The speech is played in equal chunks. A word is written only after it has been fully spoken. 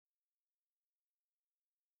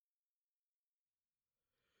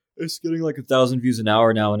It's getting like 1,000 views an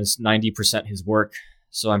hour now, and it's 90% his work.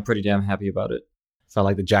 So I'm pretty damn happy about it. So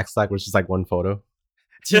like the Jack Slack was just like one photo.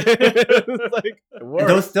 It's like, And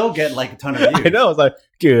those still get like a ton of views. I know. It's like,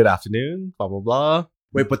 good afternoon, blah, blah, blah.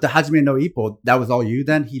 Wait, but the Hajime no Ippo, that was all you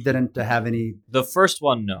then? He didn't have any... The first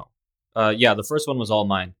one, no. Yeah, the first one was all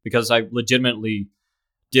mine because I legitimately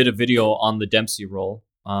did a video on the Dempsey role.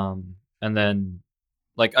 And then,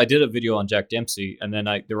 like, I did a video on Jack Dempsey, and then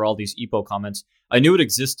there were all these Ippo comments. I knew it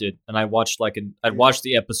existed, and I watched I'd watched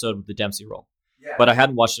the episode with the Dempsey role, but I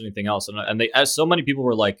hadn't watched anything else. And so many people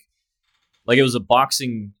were like it was a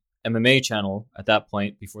boxing MMA channel at that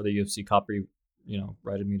point before the UFC copy,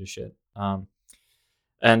 righted me to shit.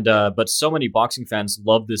 But so many boxing fans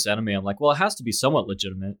love this anime. I'm like, well, it has to be somewhat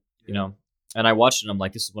legitimate, And I watched it, and I'm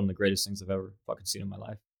like, this is one of the greatest things I've ever fucking seen in my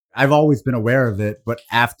life. I've always been aware of it, but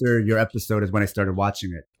after your episode is when I started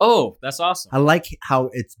watching it. Oh, that's awesome. I like how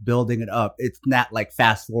it's building it up. It's not like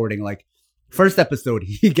fast forwarding. Like first episode,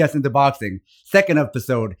 he gets into boxing. Second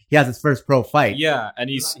episode, he has his first pro fight. Yeah, and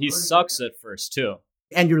he sucks at first too.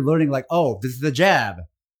 And you're learning like, oh, this is a jab.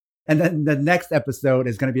 And then the next episode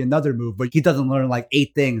is going to be another move, but he doesn't learn like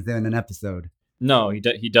 8 things in an episode. No, he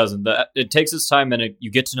doesn't. It takes its time, and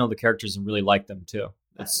you get to know the characters and really like them too.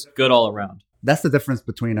 It's good all around. That's the difference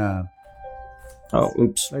between Oh,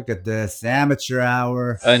 oops. Look at this amateur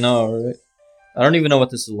hour. I know, right? I don't even know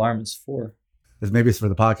what this alarm is for. Maybe it's for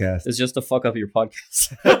the podcast. It's just to fuck up your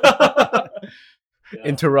podcast. Yeah.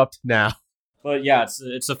 Interrupt now. But yeah,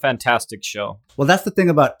 it's a fantastic show. Well, that's the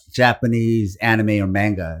thing about Japanese anime or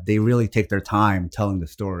manga. They really take their time telling the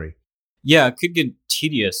story. Yeah, it could get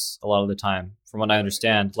tedious a lot of the time, from what I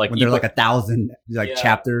understand. Like when they're like 1,000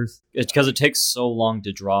 chapters. It's because it takes so long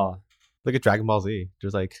to draw. Look at Dragon Ball Z.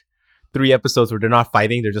 There's like 3 episodes where they're not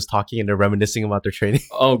fighting, they're just talking and they're reminiscing about their training.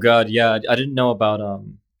 Oh god, yeah. I didn't know about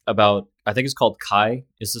I think it's called Kai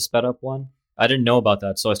is the sped up one. I didn't know about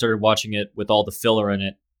that, so I started watching it with all the filler in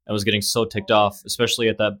it. I was getting so ticked off, especially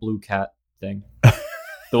at that blue cat thing.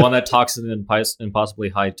 The one that talks in an impossibly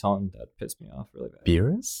high tone that pissed me off really bad.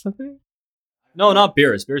 Beerus, I think? No, not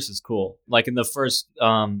Beerus. Beerus is cool. Like in the first,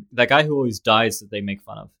 that guy who always dies that they make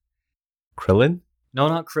fun of. Krillin? No,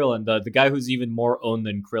 not Krillin. The guy who's even more owned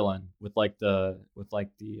than Krillin with the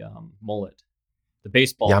mullet, the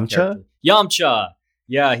baseball. Yamcha. Character. Yamcha.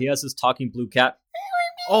 Yeah, he has this talking blue cat.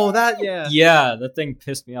 Oh, that yeah. Yeah, that thing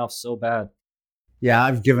pissed me off so bad. Yeah,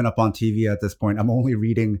 I've given up on TV at this point. I'm only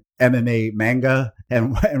reading MMA manga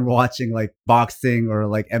and watching like boxing or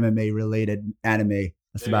like MMA related anime.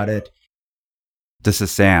 That's about it. This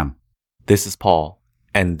is Sam. This is Paul.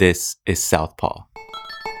 And this is Southpaw.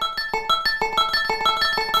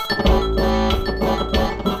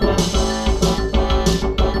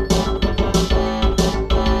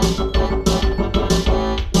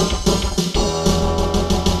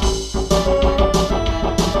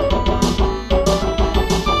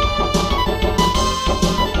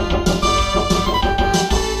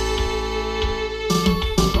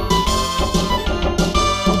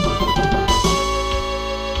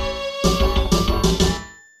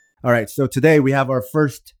 All right, so today we have our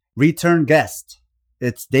first return guest.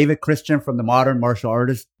 It's David Christian from the Modern Martial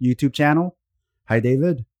Artist YouTube channel. Hi,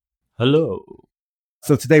 David. Hello.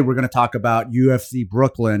 So today we're going to talk about UFC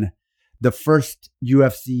Brooklyn, the first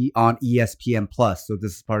UFC on ESPN Plus. So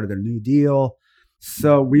this is part of their new deal.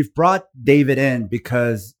 So we've brought David in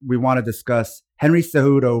because we want to discuss Henry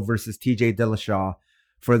Cejudo versus TJ Dillashaw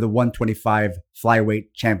for the 125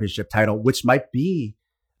 flyweight championship title, which might be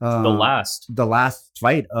the last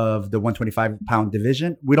fight of the 125 pound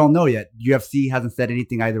division. We don't know yet. UFC hasn't said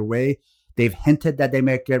anything either way. They've hinted that they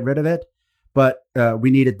may get rid of it, but we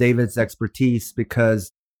needed David's expertise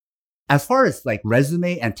because as far as like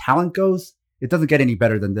resume and talent goes, it doesn't get any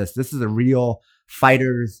better than this. This is a real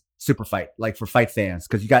fighter's super fight, like for fight fans,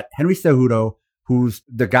 because you got Henry Cejudo, who's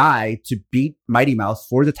the guy to beat Mighty Mouse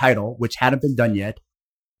for the title, which hadn't been done yet.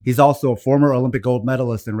 He's also a former Olympic gold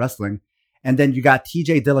medalist in wrestling. And then you got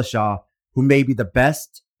TJ Dillashaw, who may be the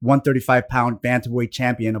best 135 pound bantamweight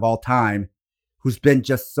champion of all time, who's been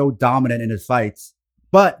just so dominant in his fights.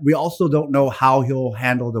 But we also don't know how he'll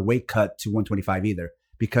handle the weight cut to 125 either,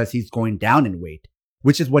 because he's going down in weight,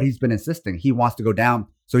 which is what he's been insisting. He wants to go down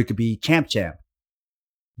so he could be champ.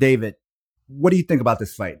 David, what do you think about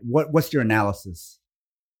this fight? What's your analysis?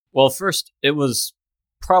 Well, first, it was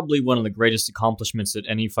probably one of the greatest accomplishments that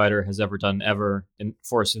any fighter has ever done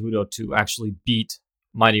for Cejudo to actually beat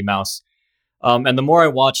Mighty Mouse. And the more I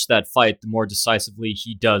watch that fight, the more decisively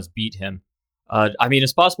he does beat him. I mean,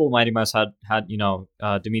 it's possible Mighty Mouse had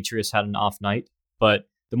Demetrius had an off night, but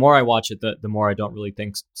the more I watch it, the more I don't really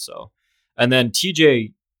think so. And then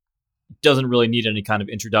TJ, doesn't really need any kind of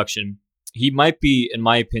introduction. He might be, in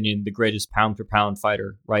my opinion, the greatest pound for pound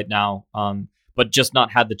fighter right now, but just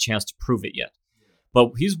not had the chance to prove it yet.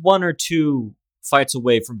 But he's one or two fights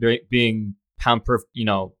away from being pound per,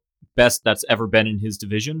 best that's ever been in his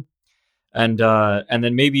division, and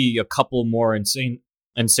then maybe a couple more insane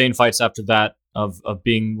fights after that of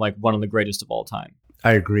being like one of the greatest of all time.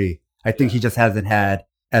 I agree. I think he just hasn't had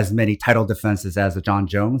as many title defenses as a John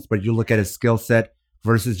Jones, but you look at his skill set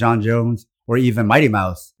versus John Jones or even Mighty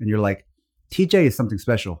Mouse, and you're like, TJ is something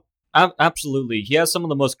special. Absolutely. He has some of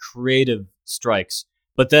the most creative strikes,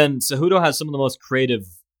 but then Cejudo has some of the most creative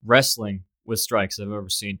wrestling with strikes I've ever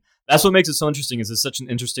seen. That's what makes it so interesting, is it's such an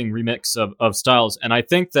interesting remix of styles. And I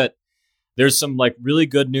think that there's some like really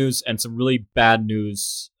good news and some really bad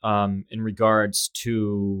news in regards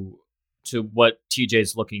to what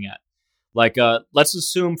TJ's looking at. Like, let's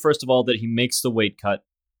assume, first of all, that he makes the weight cut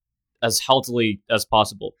as healthily as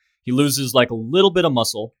possible. He loses like a little bit of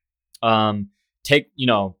muscle, like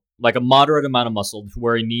a moderate amount of muscle to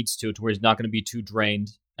where he needs to where he's not going to be too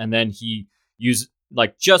drained. And then he uses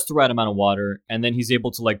like just the right amount of water. And then he's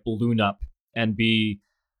able to like balloon up and be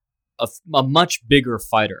a much bigger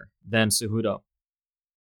fighter than Cejudo.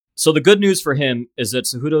 So the good news for him is that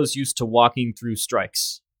Cejudo's used to walking through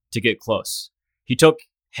strikes to get close. He took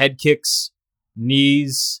head kicks,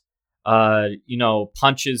 knees,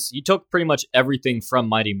 punches. He took pretty much everything from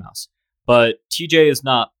Mighty Mouse. But TJ is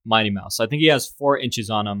not Mighty Mouse. I think he has 4 inches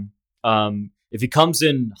on him. If he comes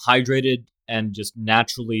in hydrated and just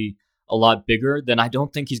naturally a lot bigger, then I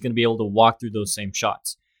don't think he's going to be able to walk through those same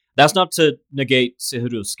shots. That's not to negate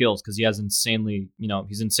Cejudo's skills, because he's insanely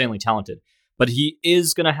talented. But he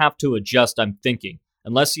is going to have to adjust, I'm thinking.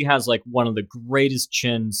 Unless he has like one of the greatest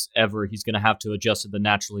chins ever, he's going to have to adjust to the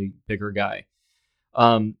naturally bigger guy.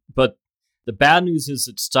 But the bad news is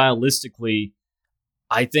that stylistically,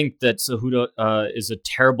 I think that Cejudo is a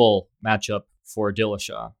terrible matchup for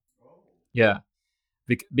Dillashaw. Yeah,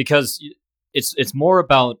 because it's more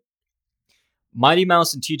about Mighty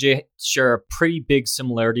Mouse and TJ share a pretty big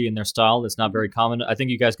similarity in their style. That's not very common. I think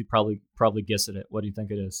you guys could probably guess at it. What do you think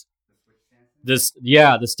it is? The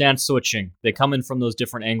stance switching. They come in from those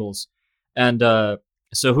different angles. And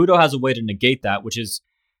Cejudo has a way to negate that, which is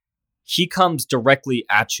he comes directly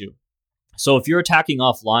at you. So if you're attacking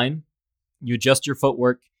offline, you adjust your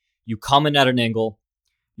footwork, you come in at an angle,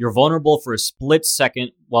 you're vulnerable for a split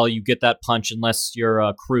second while you get that punch, unless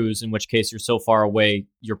you're Cruz, in which case you're so far away,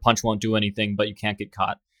 your punch won't do anything, but you can't get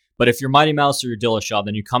caught. But if you're Mighty Mouse or you're Dillashaw,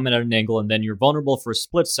 then you come in at an angle, and then you're vulnerable for a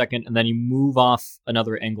split second, and then you move off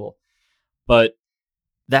another angle. But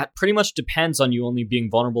that pretty much depends on you only being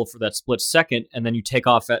vulnerable for that split second, and then you take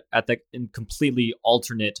off at the completely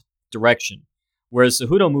alternate direction. Whereas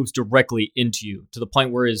Cejudo moves directly into you, to the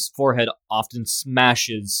point where his forehead often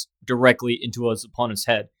smashes directly into his opponent's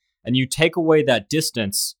head. And you take away that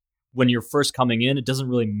distance when you're first coming in, it doesn't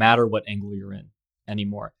really matter what angle you're in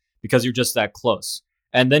anymore, because you're just that close.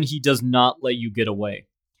 And then he does not let you get away.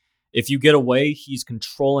 If you get away, he's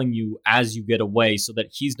controlling you as you get away so that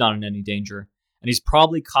he's not in any danger. And he's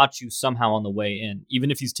probably caught you somehow on the way in.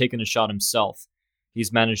 Even if he's taken a shot himself,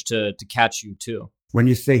 he's managed to catch you too. When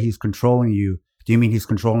you say he's controlling you, do you mean he's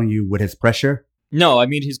controlling you with his pressure? No, I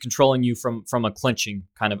mean he's controlling you from a clinching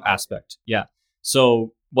kind of aspect. Yeah.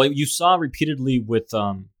 So what you saw repeatedly with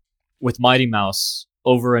Mighty Mouse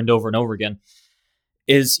over and over and over again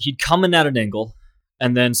is he'd come in at an angle,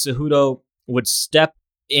 and then Cejudo would step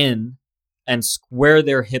in and square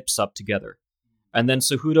their hips up together. And then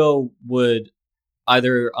Cejudo would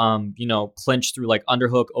either clinch through like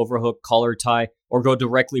underhook, overhook, collar tie, or go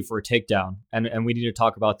directly for a takedown. And we need to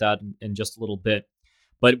talk about that in just a little bit.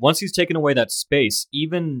 But once he's taken away that space,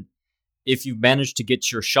 even if you manage to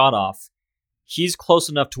get your shot off, he's close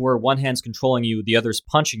enough to where one hand's controlling you, the other's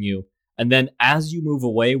punching you. And then as you move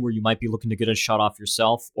away, where you might be looking to get a shot off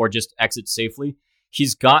yourself or just exit safely,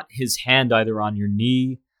 he's got his hand either on your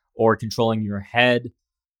knee or controlling your head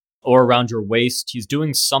or around your waist. He's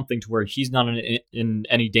doing something to where he's not in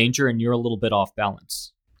any danger and you're a little bit off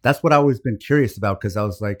balance. That's what I've always been curious about, because I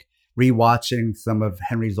was like rewatching some of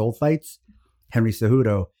Henry's old fights, Henry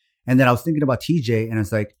Cejudo. And then I was thinking about TJ, and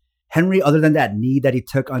it's like, Henry, other than that knee that he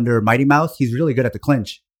took under Mighty Mouse, he's really good at the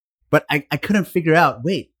clinch. But I couldn't figure out,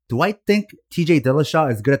 wait, do I think TJ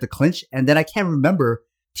Dillashaw is good at the clinch? And then I can't remember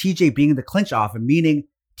TJ being in the clinch often, meaning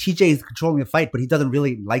TJ is controlling the fight, but he doesn't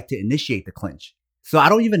really like to initiate the clinch. So I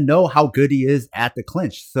don't even know how good he is at the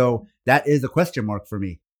clinch. So that is a question mark for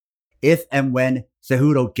me. If and when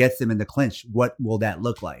Cejudo gets him in the clinch, what will that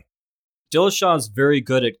look like? Dillashaw is very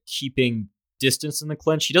good at keeping distance in the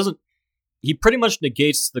clinch. He pretty much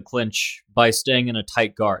negates the clinch by staying in a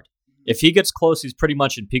tight guard. If he gets close, he's pretty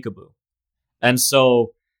much in peekaboo. And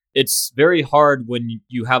so it's very hard when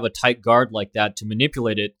you have a tight guard like that to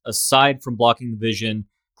manipulate it, aside from blocking the vision,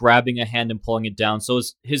 grabbing a hand and pulling it down. So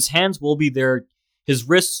his hands will be there, his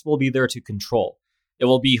wrists will be there to control. It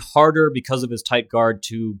will be harder because of his tight guard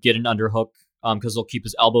to get an underhook, because he'll keep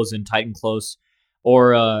his elbows in tight and close,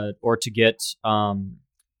 or to get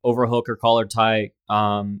overhook or collar tie,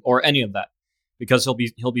 or any of that, because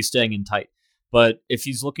he'll be staying in tight. But if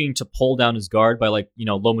he's looking to pull down his guard by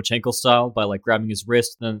Lomachenko style, by grabbing his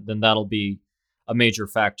wrist, then that'll be a major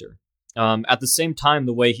factor. At the same time,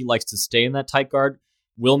 the way he likes to stay in that tight guard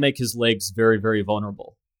will make his legs very, very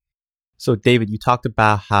vulnerable. So, David, you talked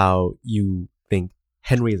about how you think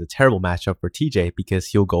Henry is a terrible matchup for TJ because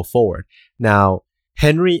he'll go forward. Now,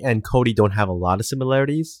 Henry and Cody don't have a lot of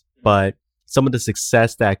similarities, but some of the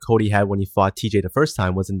success that Cody had when he fought TJ the first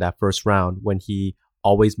time was in that first round when he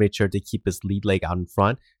always made sure to keep his lead leg out in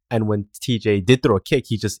front. And when TJ did throw a kick,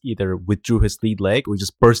 he just either withdrew his lead leg or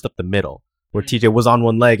just burst up the middle, where TJ was on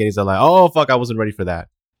one leg and he's like, oh, fuck, I wasn't ready for that.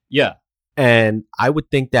 Yeah. And I would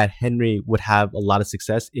think that Henry would have a lot of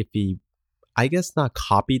success if he, I guess not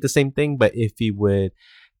copy the same thing, but if he would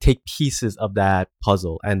take pieces of that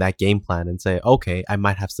puzzle and that game plan and say, okay, I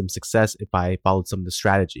might have some success if I followed some of the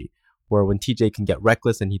strategy. Where when TJ can get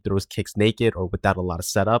reckless and he throws kicks naked or without a lot of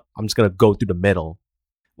setup, I'm just going to go through the middle.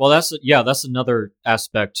 Well, that's another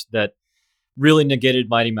aspect that really negated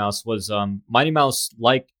Mighty Mouse was Mighty Mouse,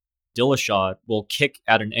 like Dillashaw, will kick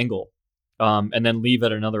at an angle and then leave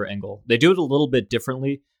at another angle. They do it a little bit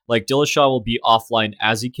differently. Like Dillashaw will be offline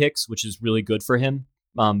as he kicks, which is really good for him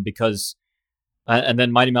because and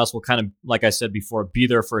then Mighty Mouse will kind of, like I said before, be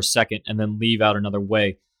there for a second and then leave out another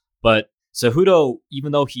way. But Cejudo,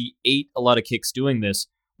 even though he ate a lot of kicks doing this,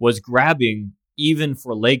 was grabbing even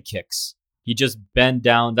for leg kicks. He just bend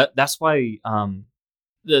down. That's why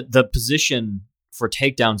the position for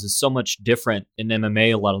takedowns is so much different in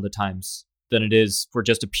MMA a lot of the times than it is for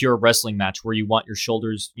just a pure wrestling match where you want your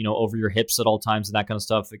shoulders, over your hips at all times and that kind of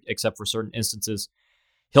stuff, except for certain instances.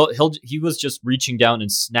 He was just reaching down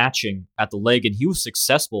and snatching at the leg, and he was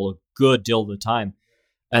successful a good deal of the time.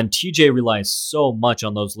 And TJ relies so much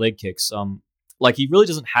on those leg kicks. He really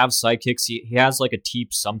doesn't have side kicks. He has like a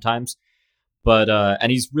teep sometimes, but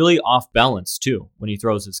and he's really off balance too when he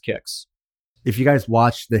throws his kicks. If you guys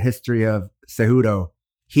watch the history of Cejudo,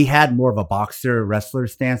 he had more of a boxer wrestler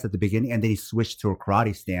stance at the beginning, and then he switched to a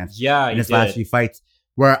karate stance. Yeah, in his last few fights,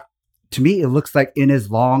 where to me it looks like in his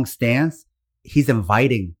long stance, he's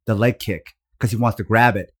inviting the leg kick because he wants to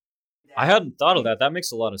grab it. I hadn't thought of that. That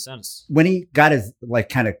makes a lot of sense. When he got his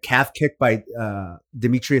kind of calf kicked by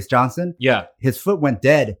Demetrius Johnson, yeah, his foot went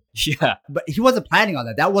dead. Yeah, but he wasn't planning on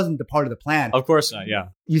that. That wasn't the part of the plan. Of course not. Yeah,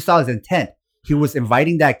 you saw his intent. He was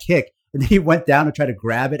inviting that kick, and then he went down to try to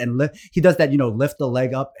grab it and lift. He does that, lift the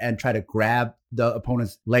leg up and try to grab the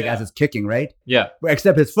opponent's leg as it's kicking, right? Yeah.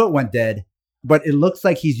 Except his foot went dead, but it looks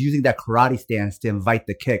like he's using that karate stance to invite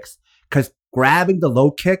the kicks, because grabbing the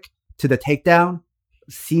low kick to the takedown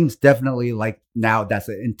seems definitely like now that's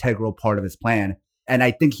an integral part of his plan. And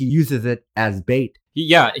I think he uses it as bait.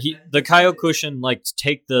 The Kyokushin,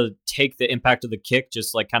 take the impact of the kick,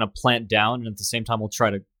 just kind of plant down, and at the same time will try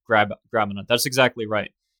to grab it. That's exactly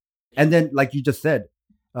right. And then, like you just said,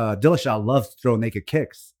 Dillashaw loves to throw naked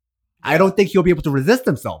kicks. I don't think he'll be able to resist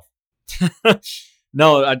himself.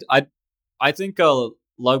 No, I think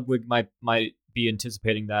Ludwig might be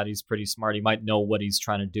anticipating that. He's pretty smart. He might know what he's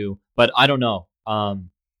trying to do, but I don't know.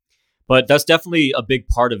 But that's definitely a big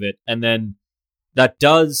part of it. And then that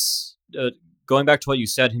does, going back to what you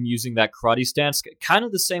said, him using that karate stance, kind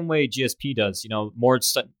of the same way GSP does, more,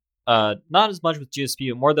 not as much with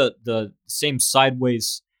GSP, but more the same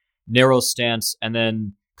sideways, narrow stance, and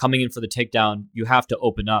then coming in for the takedown, you have to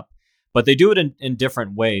open up. But they do it in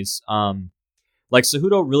different ways.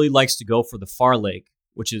 Cejudo really likes to go for the far leg,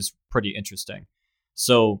 which is pretty interesting.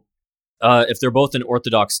 So, if they're both in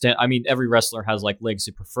orthodox stance, every wrestler has legs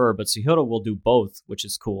they prefer, but Cejudo will do both, which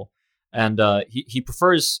is cool. And he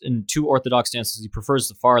prefers, in two orthodox stances, he prefers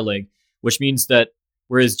the far leg, which means that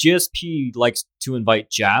whereas GSP likes to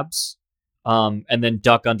invite jabs and then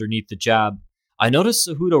duck underneath the jab, I noticed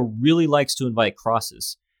Cejudo really likes to invite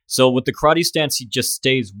crosses. So with the karate stance, he just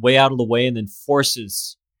stays way out of the way and then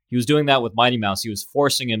forces. He was doing that with Mighty Mouse. He was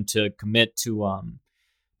forcing him to commit to a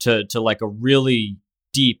really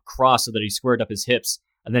deep cross so that he squared up his hips,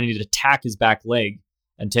 and then he'd attack his back leg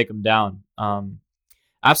and take him down.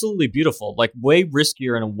 Absolutely beautiful. Way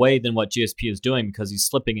riskier in a way than what GSP is doing, because he's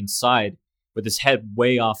slipping inside with his head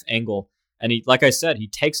way off angle. And he, like I said, he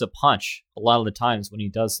takes a punch a lot of the times when he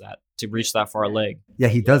does that to reach that far leg. Yeah,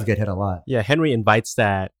 he does get hit a lot. Yeah, Henry invites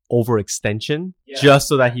that overextension just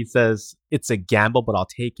so that he says it's a gamble, but I'll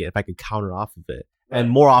take it if I could counter off of it. And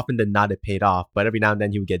more often than not, it paid off. But every now and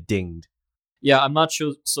then he would get dinged. Yeah, I'm not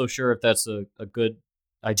so sure if that's a good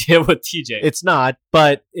idea with TJ. It's not,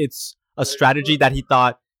 but it's a strategy that he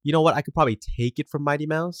thought, you know what, I could probably take it from Mighty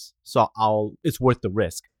Mouse, so it's worth the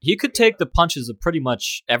risk. He could take the punches of pretty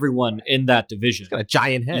much everyone in that division. He's got a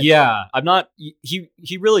giant head. Yeah, I'm not.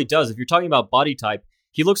 He really does. If you're talking about body type,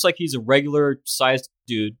 he looks like he's a regular sized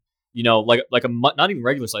dude. You know, like not even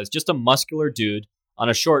regular size, just a muscular dude on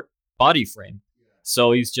a short body frame.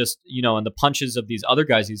 So he's just, you know, and the punches of these other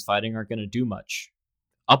guys he's fighting aren't going to do much.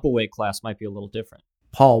 Up a weight class might be a little different.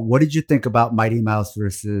 Paul, what did you think about Mighty Mouse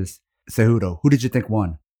versus Cejudo? Who did you think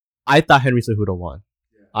won? I thought Henry Cejudo won.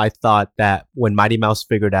 Yeah. I thought that when Mighty Mouse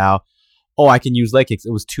figured out, oh, I can use leg kicks,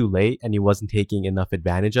 it was too late and he wasn't taking enough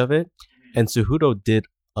advantage of it. And Cejudo did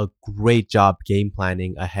a great job game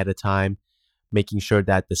planning ahead of time, making sure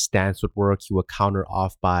that the stance would work. He would counter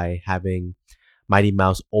off by having Mighty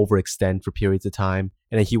Mouse overextend for periods of time.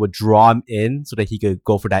 And then he would draw him in so that he could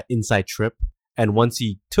go for that inside trip. And once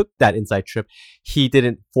he took that inside trip, he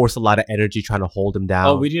didn't force a lot of energy trying to hold him down.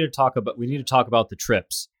 Oh, we need to talk about the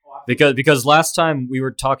trips. Because last time we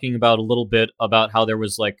were talking about a little bit about how there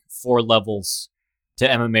was like 4 levels to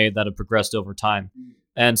MMA that have progressed over time.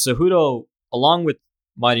 And Cejudo, along with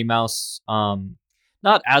Mighty Mouse,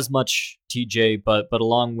 not as much TJ, but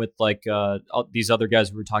along with like these other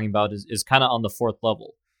guys we were talking about is kind of on the 4th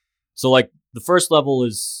level. So like the first level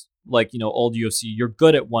is like, you know, old UFC, you're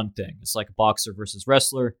good at one thing. It's like a boxer versus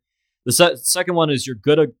wrestler. The second one is you're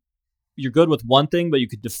good with one thing, but you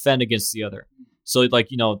could defend against the other. So like,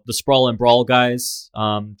 you know, the sprawl and brawl guys,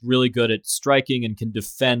 really good at striking and can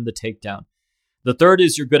defend the takedown. The third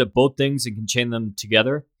is you're good at both things and can chain them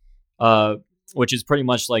together, which is pretty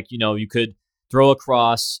much like, you know, you could throw a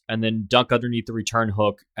cross and then dunk underneath the return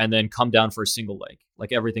hook and then come down for a single leg.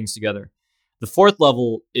 Like everything's together. The 4th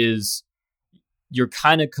level is you're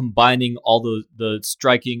kind of combining all the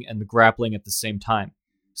striking and the grappling at the same time.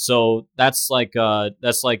 So that's like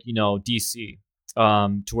you know, DC.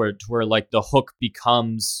 To where like the hook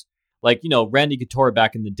becomes like, you know, Randy Couture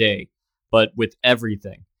back in the day, but with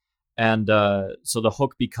everything. And so the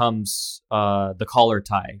hook becomes the collar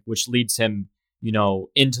tie, which leads him, you know,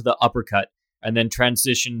 into the uppercut and then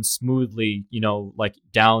transitions smoothly, you know, like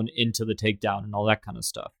down into the takedown and all that kind of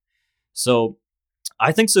stuff. So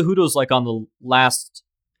I think Cejudo's like on the last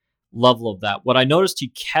level of that. What I noticed he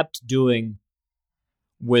kept doing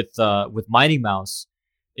with Mighty Mouse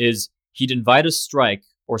is he'd invite a strike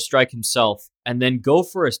or strike himself and then go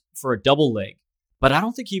for a double leg. But I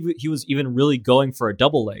don't think he was even really going for a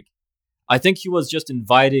double leg. I think he was just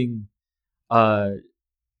inviting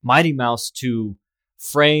Mighty Mouse to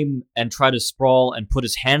frame and try to sprawl and put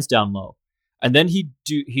his hands down low. And then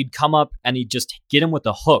he'd come up and he'd just get him with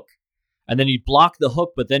a hook. And then he'd block the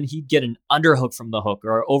hook, but then he'd get an underhook from the hook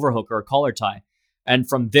or an overhook or a collar tie. And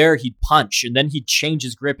from there he'd punch and then he'd change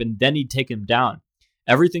his grip and then he'd take him down.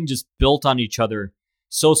 Everything just built on each other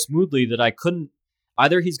so smoothly that I couldn't.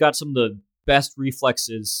 Either he's got some of the best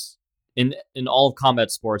reflexes in all of combat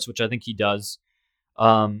sports, which I think he does,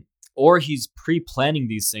 or he's pre-planning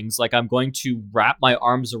these things. Like, I'm going to wrap my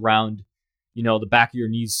arms around, you know, the back of your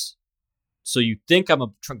knees, so you think I'm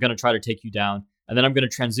going to try to take you down, and then I'm going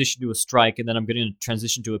to transition to a strike, and then I'm going to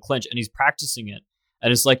transition to a clinch, and he's practicing it.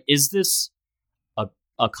 And it's like, is this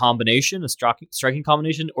a combination, a striking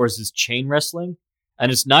combination, or is this chain wrestling?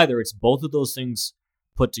 And it's neither. It's both of those things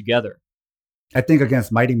put together. I think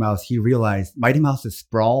against Mighty Mouse, he realized Mighty Mouse's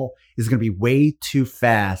sprawl is going to be way too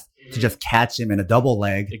fast to just catch him in a double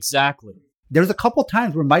leg. Exactly. There was a couple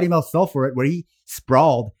times where Mighty Mouse fell for it, where he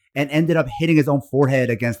sprawled and ended up hitting his own forehead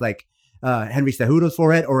against like Henry Cejudo's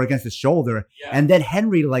forehead or against his shoulder. Yeah. And then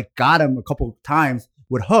Henry like got him a couple times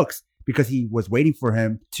with hooks because he was waiting for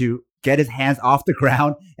him to get his hands off the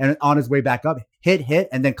ground and on his way back up, hit,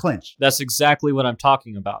 and then clinch. That's exactly what I'm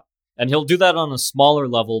talking about. And he'll do that on a smaller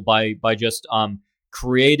level by just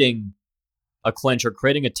creating a clinch or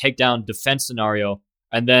creating a takedown defense scenario.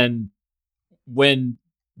 And then when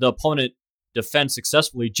the opponent defends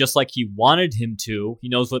successfully, just like he wanted him to, he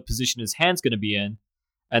knows what position his hand's going to be in,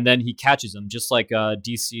 and then he catches him, just like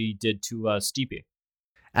DC did to Stipe.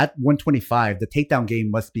 At 125, the takedown game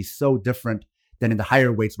must be so different than in the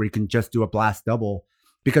higher weights where you can just do a blast double.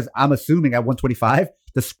 Because I'm assuming at 125,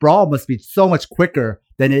 the sprawl must be so much quicker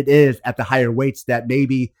than it is at the higher weights that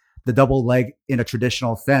maybe the double leg in a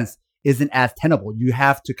traditional sense isn't as tenable. You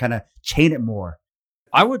have to kind of chain it more.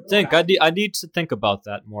 I would think. I need to think about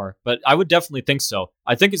that more, but I would definitely think so.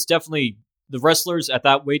 I think it's definitely, the wrestlers at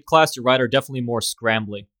that weight class, you're right, are definitely more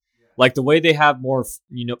scrambly. Like the way they have more,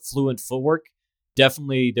 fluent footwork,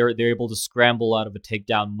 definitely they're able to scramble out of a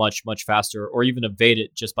takedown much, much faster, or even evade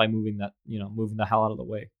it just by moving the hell out of the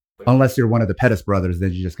way. Unless you're one of the Pettis brothers,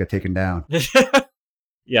 then you just get taken down.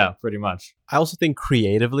 Yeah, pretty much. I also think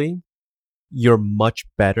creatively, you're much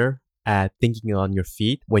better at thinking on your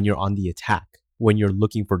feet when you're on the attack, when you're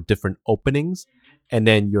looking for different openings, and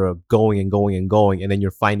then you're going and going and going, and then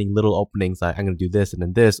you're finding little openings like, I'm going to do this and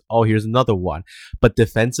then this. Oh, here's another one. But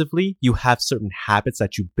defensively, you have certain habits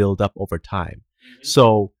that you build up over time.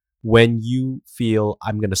 So when you feel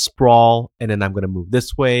I'm going to sprawl and then I'm going to move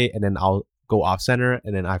this way and then I'll go off center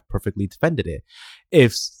and then I've perfectly defended it.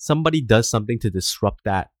 If somebody does something to disrupt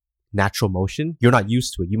that natural motion, you're not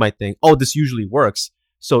used to it. You might think, oh, this usually works.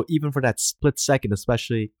 So even for that split second,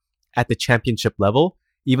 especially at the championship level,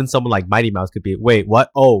 even someone like Mighty Mouse could be, wait,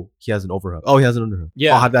 what? Oh, he has an overhook. Oh, he has an underhook.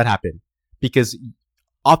 Yeah. Oh, how'd that happen? Because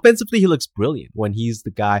offensively, he looks brilliant when he's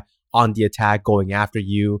the guy on the attack, going after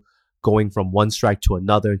you, going from one strike to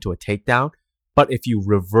another into a takedown. But if you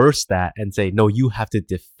reverse that and say, no, you have to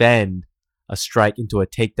defend a strike into a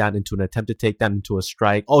takedown, into an attempted takedown, into a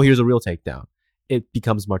strike. Oh, here's a real takedown. It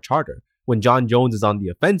becomes much harder. When John Jones is on the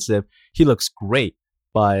offensive, he looks great.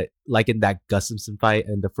 But like in that Gustafsson fight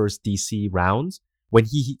in the first DC rounds, when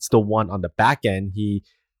he hits the one on the back end, he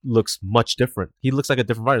looks much different. He looks like a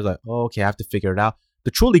different fighter. He's like, oh, okay, I have to figure it out.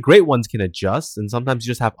 The truly great ones can adjust, and sometimes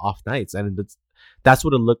you just have off nights. And that's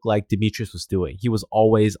what it looked like Demetrius was doing. He was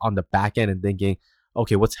always on the back end and thinking,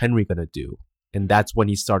 okay, what's Henry going to do? And that's when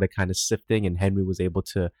he started kind of sifting, and Henry was able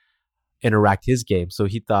to interact his game. So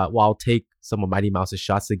he thought, well, I'll take some of Mighty Mouse's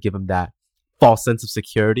shots to give him that false sense of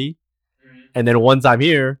security. And then once I'm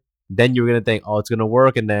here, then you're going to think, oh, it's going to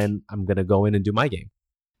work. And then I'm going to go in and do my game.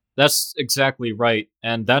 That's exactly right.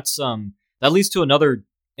 And that's that leads to another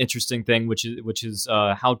interesting thing, which is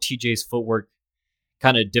how TJ's footwork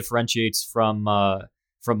kind of differentiates from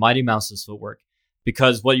Mighty Mouse's footwork.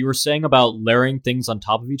 Because what you were saying about layering things on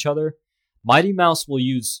top of each other, Mighty Mouse will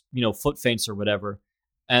use, foot feints or whatever.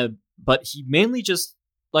 But he mainly just,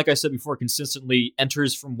 like I said before, consistently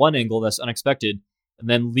enters from one angle that's unexpected and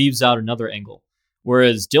then leaves out another angle.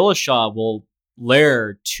 Whereas Dillashaw will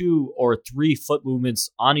layer 2 or 3 foot movements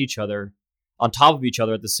on each other, on top of each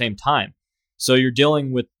other at the same time. So you're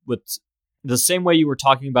dealing with the same way you were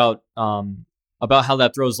talking about how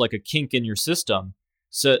that throws like a kink in your system.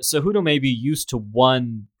 So Cejudo may be used to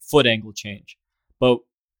one foot angle change, but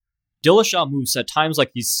Dillashaw moves at times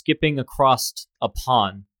like he's skipping across a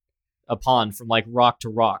pond from like rock to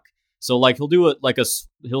rock. So like he'll do it like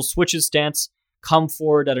he'll switch his stance, come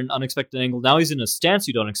forward at an unexpected angle. Now he's in a stance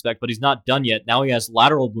you don't expect, but he's not done yet. Now he has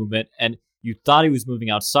lateral movement, and you thought he was moving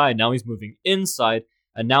outside. Now he's moving inside,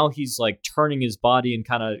 and now he's like turning his body and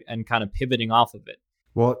kind of pivoting off of it.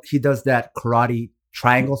 Well, he does that karate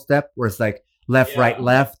triangle step where it's like left, right,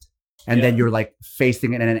 left, and then you're like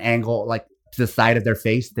facing it in an angle like to the side of their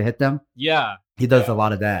face to hit them. Yeah. He does a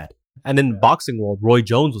lot of that. And in boxing world, Roy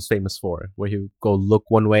Jones was famous for it, where he would go look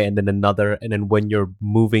one way and then another. And then when you're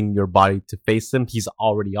moving your body to face him, he's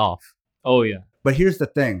already off. Oh, yeah. But here's the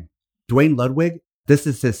thing. Duane Ludwig, this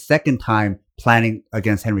is his second time planning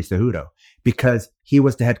against Henry Cejudo because he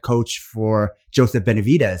was the head coach for Joseph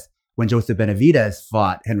Benavidez when Joseph Benavidez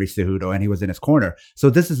fought Henry Cejudo and he was in his corner. So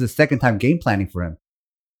this is his second time game planning for him.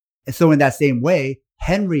 And so in that same way,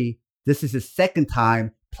 Henry, this is his second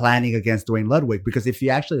time planning against Duane Ludwig, because if you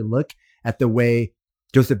actually look at the way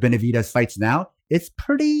Joseph Benavidez fights now, it's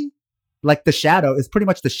pretty like it's pretty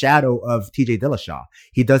much the shadow of TJ Dillashaw.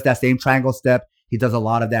 He does that same triangle step. He does a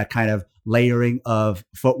lot of that kind of layering of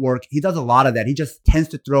footwork. He does a lot of that. He just tends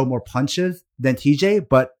to throw more punches than TJ,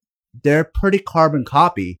 but they're pretty carbon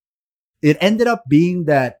copy. It ended up being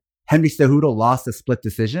that Henry Cejudo lost a split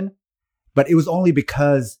decision, but it was only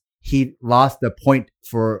because he lost the point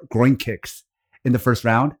for groin kicks in the first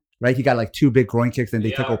round, right? He got like 2 big groin kicks and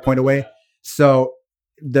they took a point away. So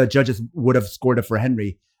the judges would have scored it for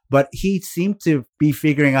Henry, but he seemed to be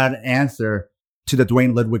figuring out an answer to the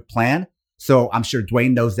Duane Ludwig plan. So I'm sure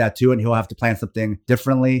Duane knows that too, and he'll have to plan something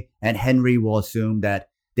differently. And Henry will assume that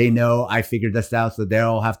they know I figured this out, so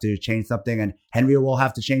they'll have to change something, and Henry will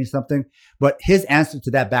have to change something. But his answer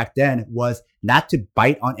to that back then was not to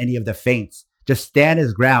bite on any of the feints, just stand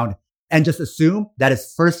his ground and just assume that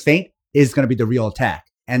his first feint is going to be the real attack.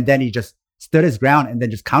 And then he just stood his ground and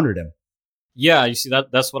then just countered him. Yeah, you see,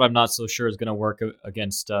 that's what I'm not so sure is going to work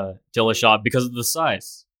against Dillashaw because of the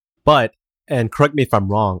size. But, and correct me if I'm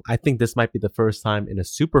wrong, I think this might be the first time in a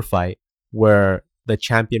super fight where the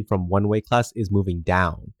champion from one weight class is moving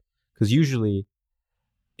down. Because usually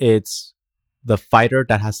it's the fighter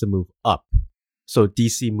that has to move up. So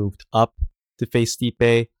DC moved up to face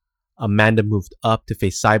Stipe. Amanda moved up to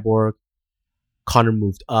face Cyborg. Connor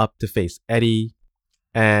moved up to face Eddie.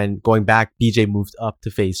 And going back, BJ moved up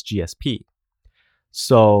to face GSP.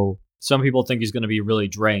 So Some people think he's going to be really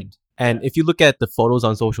drained. and if you look at the photos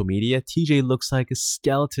on social media, TJ looks like a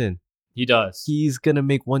skeleton. He does. He's going to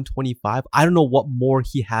make 125. I don't know what more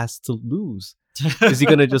he has to lose. Is he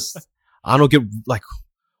going to just, I don't know, get like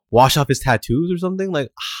wash off his tattoos or something? Like,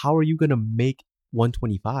 how are you going to make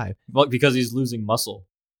 125? Well, because he's losing muscle.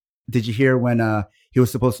 Did you hear when he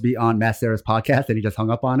was supposed to be on Matt Serra's podcast and he just hung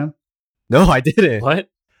up on him? No, I didn't. What?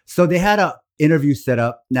 So they had a interview set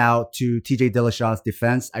up. Now, to TJ Dillashaw's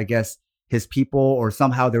defense, I guess his people or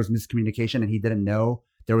somehow there was miscommunication and he didn't know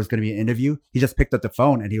there was going to be an interview. He just picked up the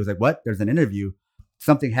phone and he was like, what? There's an interview.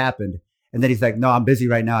 Something happened. And then he's like, no, I'm busy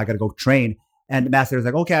right now. I got to go train. And Matt Serra's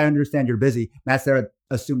like, okay, I understand you're busy. Matt Serra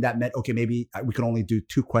assumed that meant, okay, maybe we can only do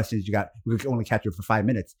 2 questions. We can only catch you for 5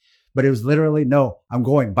 minutes. But it was literally, no, I'm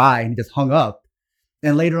going, bye. And he just hung up.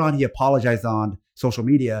 And later on, he apologized on social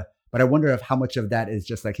media. But I wonder if how much of that is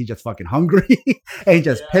just like he's just fucking hungry and he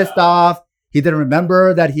just pissed off. He didn't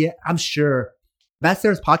remember that I'm sure Matt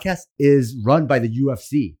Serra's podcast is run by the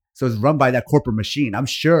UFC. So it's run by that corporate machine. I'm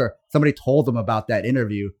sure somebody told him about that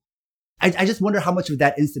interview. I just wonder how much of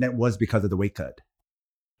that incident was because of the weight cut.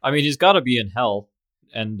 I mean, he's got to be in hell.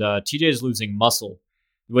 And TJ is losing muscle,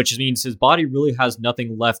 which means his body really has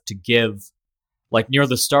nothing left to give. Like near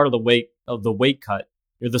the start of the weight cut,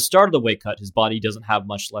 near the start of the weight cut, his body doesn't have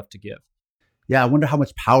much left to give. Yeah, I wonder how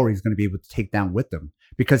much power he's going to be able to take down with them.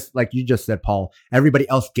 Because like you just said, Paul, everybody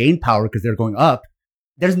else gained power because they're going up.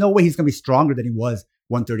 There's no way he's going to be stronger than he was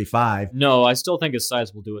 135. No, I still think his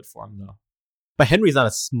size will do it for him, though. But Henry's not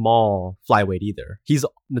a small flyweight either. He's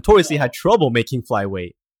notoriously had trouble making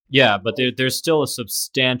flyweight. Yeah, but there's still a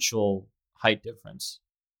substantial height difference.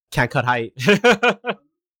 Can't cut height.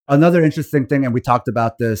 Another interesting thing, and we talked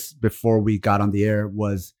about this before we got on the air,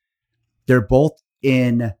 was they're both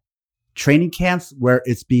in training camps where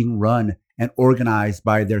it's being run and organized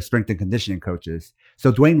by their strength and conditioning coaches.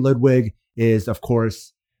 So Dwayne Ludwig is, of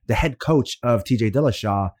course, the head coach of TJ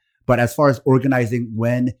Dillashaw. But as far as organizing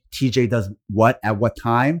when TJ does what at what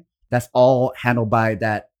time, that's all handled by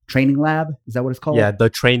that training lab. Is that what it's called? Yeah, the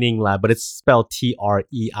training lab, but it's spelled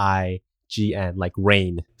TREIGN, like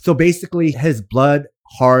rain. So basically his blood,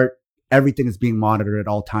 heart, everything is being monitored at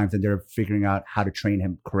all times and they're figuring out how to train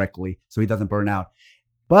him correctly so he doesn't burn out.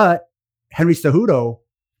 But Henry Cejudo,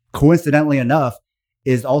 coincidentally enough,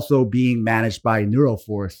 is also being managed by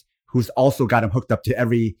Neuroforce, who's also got him hooked up to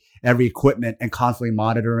every equipment and constantly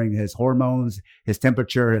monitoring his hormones, his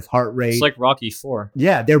temperature, his heart rate. It's like Rocky 4.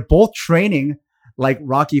 Yeah, they're both training like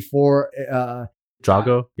Rocky 4.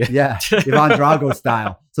 Drago? Yeah, Ivan Drago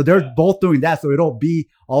style. So they're both doing that. So it'll be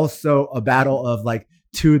also a battle of like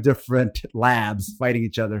 2 different labs fighting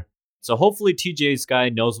each other. So hopefully TJ's guy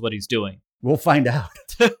knows what he's doing. We'll find out.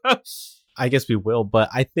 I guess we will, but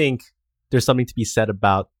I think there's something to be said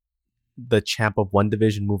about the champ of one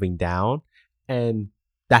division moving down, and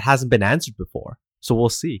that hasn't been answered before. So we'll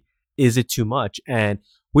see. Is it too much? And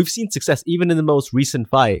we've seen success even in the most recent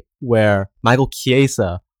fight where Michael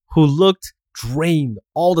Chiesa, who looked drained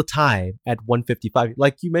all the time at 155,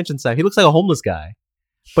 like you mentioned, Sam, he looks like a homeless guy,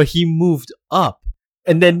 but he moved up.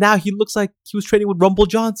 And then now he looks like he was training with Rumble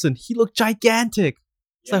Johnson. He looked gigantic.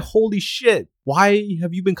 It's like, holy shit. Why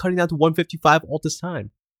have you been cutting down to 155 all this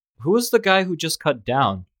time? Who was the guy who just cut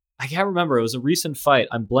down? I can't remember. It was a recent fight.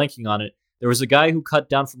 I'm blanking on it. There was a guy who cut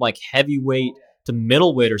down from like heavyweight to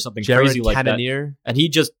middleweight or something crazy like Cannonier. that. And he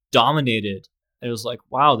just dominated. And it was like,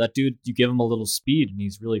 wow, that dude, you give him a little speed and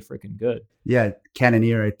he's really freaking good. Yeah,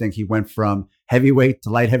 Cannonier, I think he went from heavyweight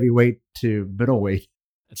to light heavyweight to middleweight.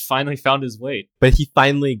 And finally found his weight. But he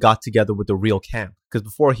finally got together with the real camp. Because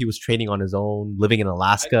before he was training on his own, living in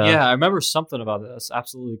Alaska. I remember something about that. That's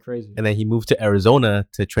absolutely crazy. And then he moved to Arizona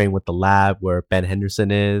to train with the lab where Ben Henderson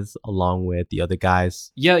is, along with the other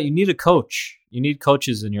guys. Yeah, you need a coach. You need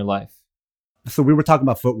coaches in your life. So we were talking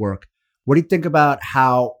about footwork. What do you think about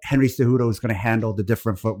how Henry Cejudo is going to handle the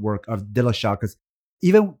different footwork of Dillashaw? Because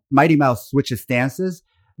even Mighty Mouse switches stances,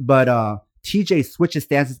 but TJ switches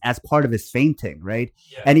stances as part of his feinting, right?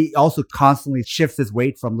 Yeah. And he also constantly shifts his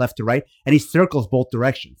weight from left to right, and he circles both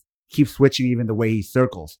directions. Keeps switching even the way he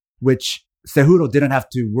circles, which Cejudo didn't have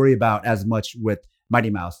to worry about as much with Mighty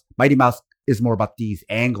Mouse. Mighty Mouse is more about these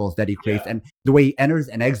angles that he creates and the way he enters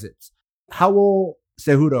and exits. How will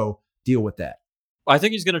Cejudo deal with that? I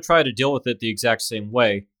think he's going to try to deal with it the exact same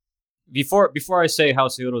way. Before I say how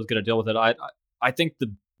Cejudo is going to deal with it, I think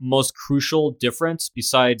the most crucial difference,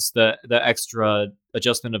 besides the extra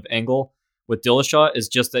adjustment of angle with Dillashaw, is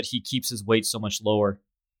just that he keeps his weight so much lower.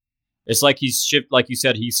 It's like like you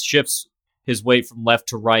said, he shifts his weight from left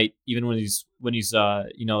to right, even when he's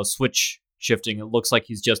switch shifting. It looks like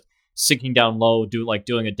he's just sinking down low,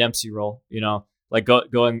 doing a Dempsey roll,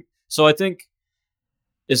 going. So I think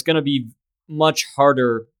it's going to be much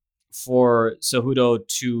harder for Cejudo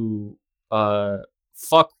to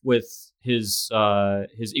fuck with his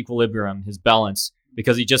equilibrium, his balance,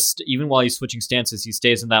 because he just, even while he's switching stances, he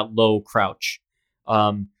stays in that low crouch.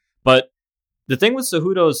 But the thing with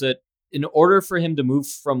Cejudo is that in order for him to move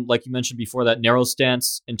from, like you mentioned before, that narrow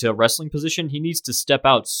stance into a wrestling position, he needs to step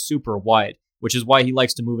out super wide, which is why he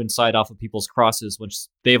likes to move inside off of people's crosses, which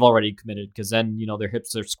they've already committed, because then, their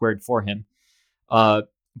hips are squared for him.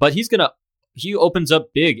 But he opens up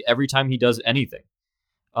big every time he does anything.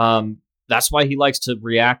 That's why he likes to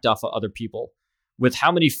react off of other people. With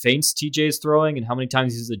how many feints TJ is throwing and how many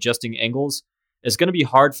times he's adjusting angles, it's going to be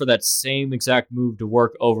hard for that same exact move to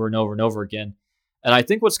work over and over and over again. And I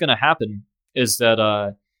think what's going to happen is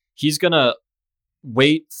that he's going to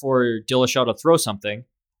wait for Dillashaw to throw something.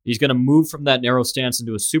 He's going to move from that narrow stance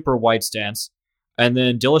into a super wide stance. And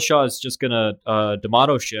then Dillashaw is just going to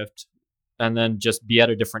D'Amato shift and then just be at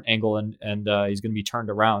a different angle, and he's going to be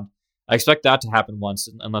turned around. I expect that to happen once,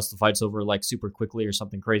 unless the fight's over like super quickly or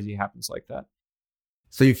something crazy happens like that.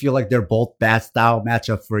 So you feel like they're both bad style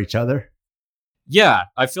matchups for each other? Yeah,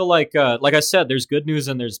 I feel like I said, there's good news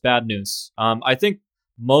and there's bad news. I think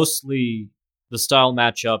mostly the style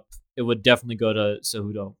matchup, it would definitely go to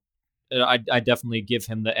Cejudo. I definitely give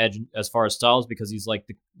him the edge as far as styles, because he's like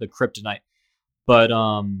the kryptonite.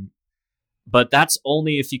 But that's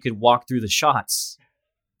only if he could walk through the shots.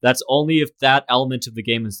 That's only if that element of the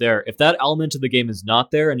game is there. If that element of the game is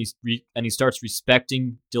not there, and he starts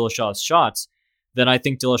respecting Dillashaw's shots, then I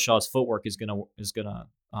think Dillashaw's footwork is gonna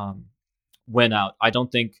win out. I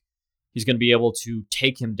don't think he's gonna be able to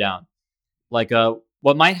take him down. Like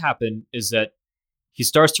what might happen is that he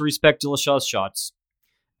starts to respect Dillashaw's shots,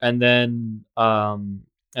 and then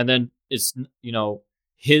it's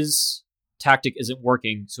his tactic isn't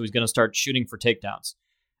working, so he's gonna start shooting for takedowns,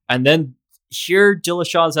 and then here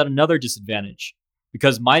Dillashaw's at another disadvantage,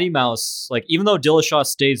 because Mighty Mouse, like, even though Dillashaw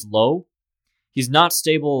stays low, he's not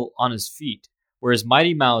stable on his feet, whereas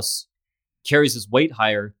Mighty Mouse carries his weight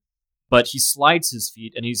higher, but he slides his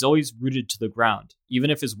feet and he's always rooted to the ground. Even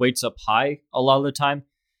if his weight's up high a lot of the time,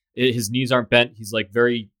 his knees aren't bent, he's like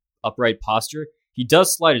very upright posture, he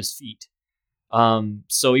does slide his feet.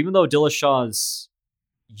 So even though Dillashaw is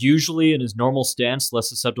usually in his normal stance less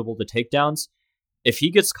susceptible to takedowns, if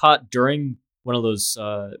he gets caught during one of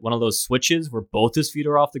those switches where both his feet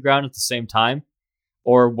are off the ground at the same time,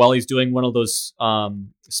 or while he's doing one of those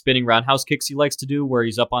spinning roundhouse kicks he likes to do where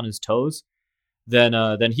he's up on his toes, then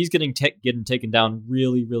he's getting taken down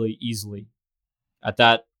really, really easily at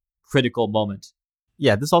that critical moment.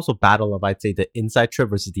 Yeah, this is also battle of, I'd say, the inside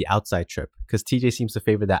trip versus the outside trip, because TJ seems to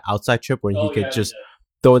favor that outside trip where he could just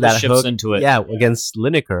throw that hook into it. Yeah, against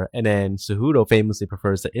Lineker, and then Cejudo famously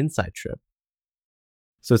prefers the inside trip.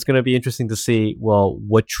 So it's going to be interesting to see,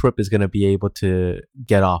 what trip is going to be able to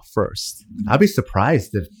get off first. I'd be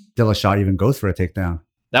surprised if Dillashaw even goes for a takedown.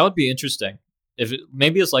 That would be interesting.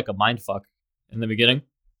 Maybe it's like a mind fuck in the beginning.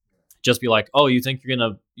 Just be like, oh, you think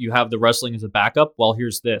you have the wrestling as a backup? Well,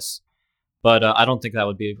 here's this. But I don't think that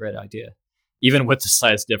would be a great idea. Even with the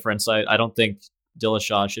size difference, I don't think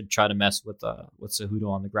Dillashaw should try to mess with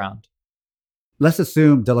Cejudo on the ground. Let's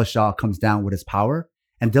assume Dillashaw comes down with his power,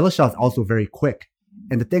 and Dillashaw is also very quick.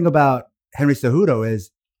 And the thing about Henry Cejudo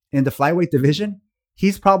is, in the flyweight division,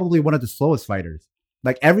 he's probably one of the slowest fighters.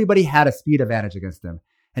 Like, everybody had a speed advantage against him,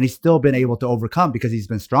 and he's still been able to overcome because he's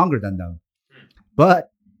been stronger than them.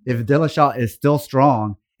 But if Dillashaw is still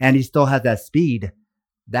strong and he still has that speed,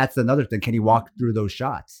 that's another thing. Can he walk through those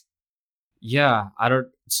shots? Yeah,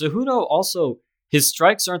 Cejudo also, his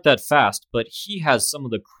strikes aren't that fast, but he has some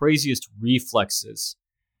of the craziest reflexes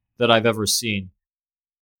that I've ever seen.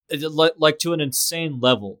 Like to an insane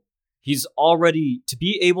level. He's already, to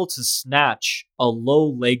be able to snatch a low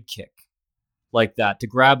leg kick like that, to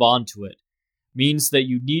grab onto it, means that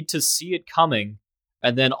you need to see it coming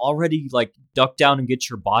and then already like duck down and get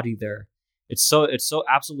your body there. It's so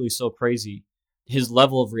absolutely so crazy, his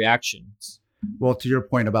level of reactions. Well, to your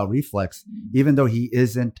point about reflex, even though he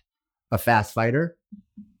isn't a fast fighter,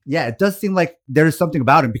 yeah, it does seem like there's something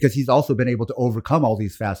about him, because he's also been able to overcome all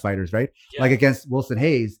these fast fighters, right? Yeah. Like against Wilson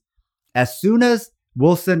Hayes, as soon as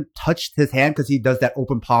Wilson touched his hand, because he does that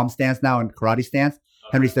open palm stance now and karate stance,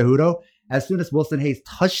 Henry Cejudo, as soon as Wilson Hayes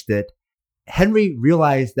touched it, Henry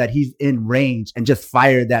realized that he's in range and just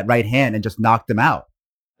fired that right hand and just knocked him out.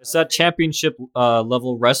 It's that championship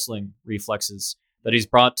level wrestling reflexes that he's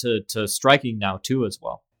brought to striking now too as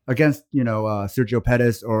well. against, Sergio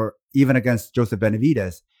Pettis or even against Joseph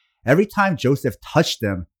Benavidez, every time Joseph touched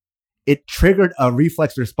him, it triggered a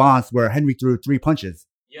reflex response where Henry threw 3 punches.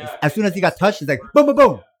 Yeah, as soon as he got touched, it's like boom, boom,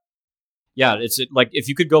 boom. Yeah, it's like if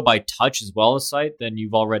you could go by touch as well as sight, then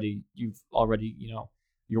you've already,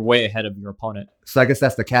 you're way ahead of your opponent. So I guess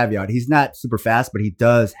that's the caveat. He's not super fast, but he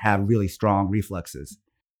does have really strong reflexes.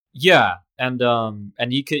 Yeah, and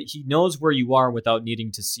he knows where you are without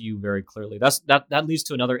needing to see you very clearly. That leads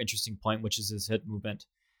to another interesting point, which is his head movement.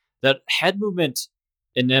 That head movement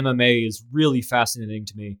in MMA is really fascinating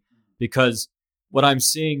to me because what I'm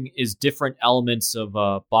seeing is different elements of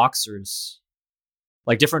boxers,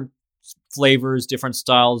 like different flavors, different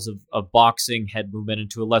styles of boxing head movement, and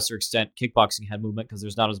to a lesser extent kickboxing head movement because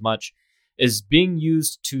there's not as much, is being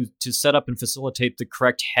used to set up and facilitate the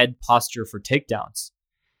correct head posture for takedowns,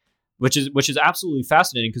 which is absolutely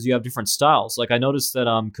fascinating because you have different styles. Like I noticed that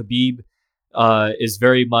Khabib is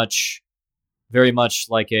very much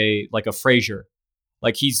like a Frazier.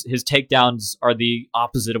 Like his takedowns are the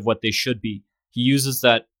opposite of what they should be. He uses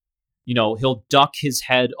that, he'll duck his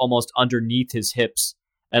head almost underneath his hips,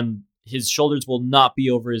 and his shoulders will not be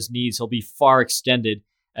over his knees. He'll be far extended,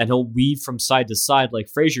 and he'll weave from side to side like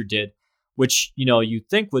Frazier did, which, you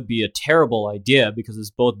think would be a terrible idea because it's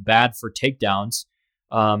both bad for takedowns,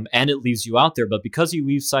 and it leaves you out there. But because he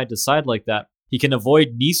weaves side to side like that, he can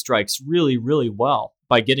avoid knee strikes really, really well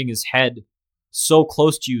by getting his head so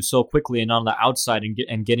close to you so quickly and on the outside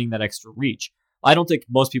and getting that extra reach. I don't think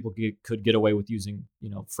most people could get away with using,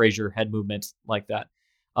 Frazier head movements like that.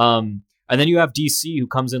 And then you have DC who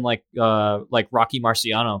comes in like Rocky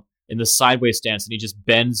Marciano in the sideways stance, and he just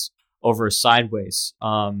bends over sideways,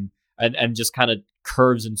 and just kind of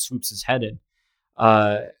curves and swoops his head in,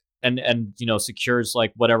 and secures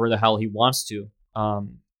like whatever the hell he wants to.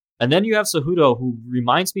 And then you have Cejudo, who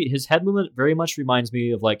his head movement very much reminds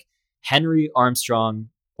me of like Henry Armstrong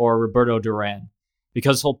or Roberto Duran,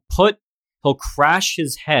 because he'll crash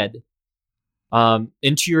his head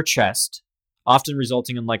into your chest, often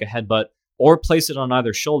resulting in like a headbutt, or place it on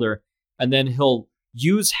either shoulder, and then he'll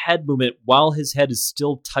use head movement while his head is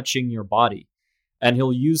still touching your body. And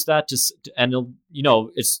he'll use that it's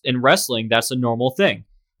in wrestling, that's a normal thing.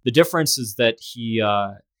 The difference is that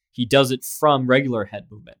he does it from regular head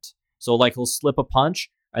movement. So like he'll slip a punch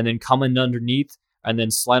and then come in underneath and then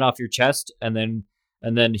slide off your chest, and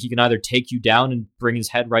then he can either take you down and bring his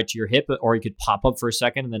head right to your hip, or he could pop up for a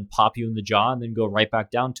second and then pop you in the jaw and then go right back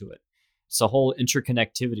down to it. It's a whole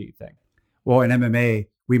interconnectivity thing. Well, in MMA,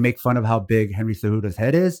 we make fun of how big Henry Cejudo's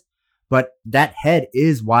head is, but that head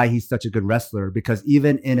is why he's such a good wrestler, because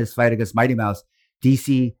even in his fight against Mighty Mouse,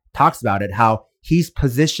 DC talks about it, how he's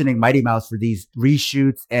positioning Mighty Mouse for these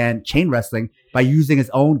reshoots and chain wrestling by using his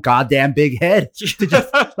own goddamn big head to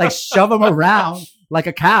just like shove him around like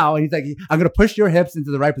a cow. And he's like, I'm going to push your hips into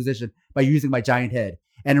the right position by using my giant head.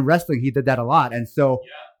 And in wrestling, he did that a lot. And so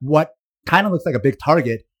what kind of looks like a big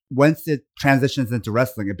target, once it transitions into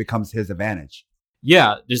wrestling, it becomes his advantage.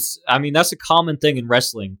 Yeah, that's a common thing in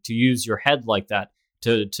wrestling, to use your head like that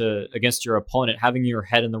to against your opponent. Having your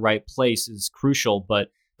head in the right place is crucial,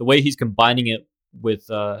 but the way he's combining it with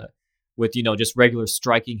just regular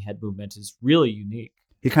striking head movement is really unique.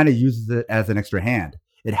 He kind of uses it as an extra hand.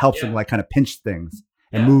 It helps him like kind of pinch things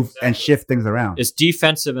and move and shift things around. It's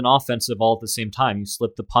defensive and offensive all at the same time. You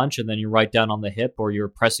slip the punch and then you're right down on the hip, or you're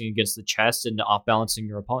pressing against the chest and off balancing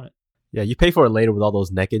your opponent. Yeah, you pay for it later with all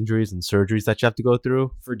those neck injuries and surgeries that you have to go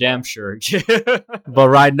through. For damn sure. But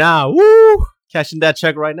right now, woo, cashing that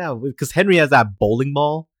check right now, because Henry has that bowling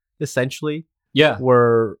ball essentially. Yeah.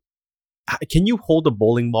 Where can you hold a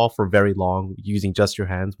bowling ball for very long using just your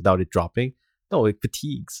hands without it dropping? No, it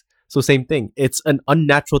fatigues. So same thing. It's an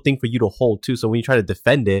unnatural thing for you to hold too. So when you try to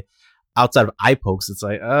defend it outside of eye pokes, it's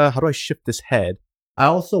like, how do I shift this head? I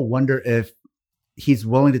also wonder if he's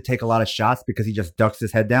willing to take a lot of shots because he just ducks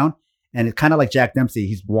his head down. And it's kind of like Jack Dempsey.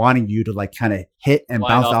 He's wanting you to like kind of hit and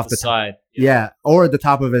bounce off the side. Yeah. Or the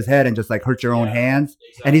top of his head and just like hurt your own hands.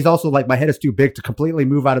 Exactly. And he's also like, my head is too big to completely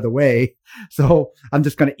move out of the way. So I'm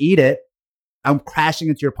just going to eat it. I'm crashing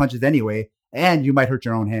into your punches anyway. And you might hurt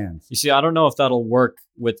your own hands. You see, I don't know if that'll work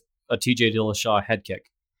with a TJ Dillashaw head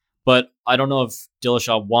kick, but I don't know if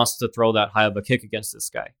Dillashaw wants to throw that high of a kick against this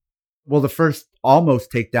guy. Well, the first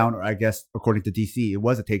almost takedown, or I guess according to DC, it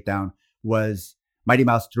was a takedown, was Mighty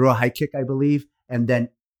Mouse threw a high kick, I believe, and then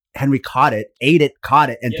Henry caught it,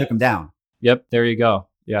 and took him down. Yep, there you go.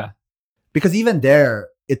 Yeah. Because even there,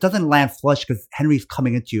 it doesn't land flush because Henry's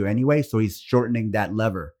coming into you anyway, so he's shortening that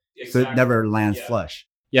lever. Exactly. So it never lands flush.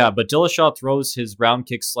 Yeah, but Dillashaw throws his round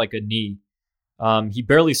kicks like a knee. He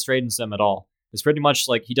barely straightens them at all. It's pretty much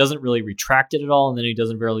like he doesn't really retract it at all, and then he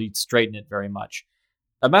doesn't really straighten it very much.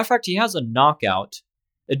 As a matter of fact, he has a knockout.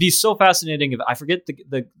 It'd be so fascinating if I forget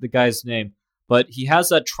the guy's name, but he has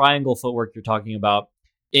that triangle footwork you're talking about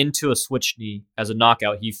into a switch knee as a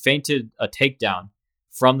knockout. He feinted a takedown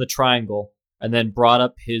from the triangle and then brought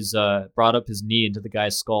up his knee into the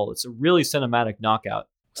guy's skull. It's a really cinematic knockout.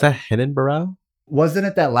 Was that Henan Barao? Wasn't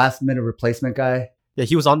it that last minute replacement guy? Yeah,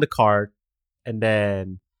 he was on the card, and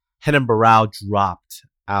then Henan Barao dropped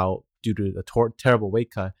out due to a terrible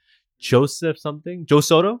weight cut. Joseph something? Joe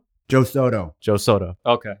Soto? Joe Soto. Joe Soto.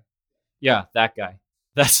 Okay. Yeah, that guy.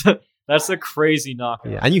 That's a crazy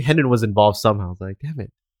knockout. Yeah, I knew Henan was involved somehow. I was like, damn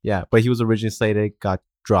it. Yeah, but he was originally slated, got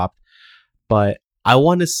dropped. But I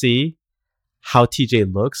want to see how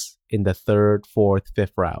TJ looks in the 3rd, 4th,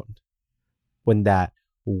 5th round when that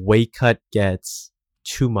weight cut gets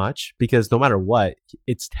too much, because no matter what,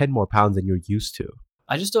 it's 10 more pounds than you're used to.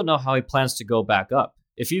 I just don't know how he plans to go back up.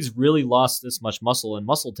 If he's really lost this much muscle, and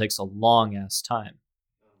muscle takes a long ass time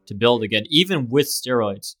to build again, even with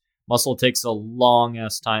steroids, muscle takes a long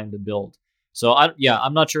ass time to build. So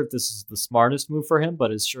I'm not sure if this is the smartest move for him,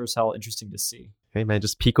 but it's sure as hell interesting to see. Hey man,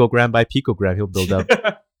 just picogram by picogram, he'll build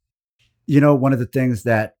up. One of the things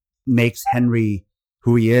that makes Henry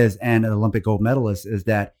who he is and an Olympic gold medalist is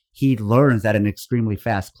that he learns at an extremely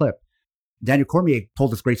fast clip. Daniel Cormier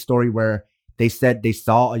told this great story where they said they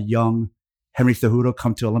saw a young Henry Cejudo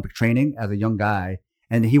come to Olympic training as a young guy,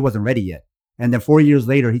 and he wasn't ready yet. And then 4 years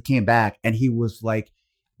later, he came back and he was like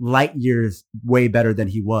light years way better than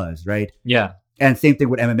he was, right? Yeah. And same thing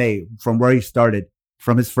with MMA, from where he started,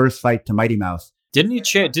 from his first fight to Mighty Mouse. Didn't he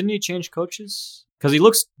change coaches? Because he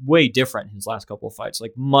looks way different in his last couple of fights,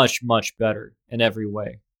 like much, much better in every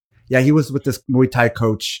way. Yeah, he was with this Muay Thai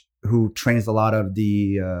coach who trains a lot of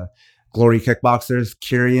the Glory kickboxers,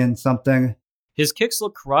 Kyrian something. His kicks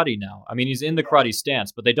look karate now. I mean, he's in the karate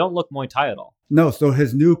stance, but they don't look Muay Thai at all. No, so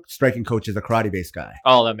his new striking coach is a karate-based guy.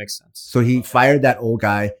 Oh, that makes sense. So he fired that old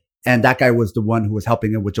guy, and that guy was the one who was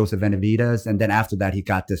helping him with Joseph Benavidez. And then after that, he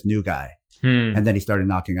got this new guy. And then he started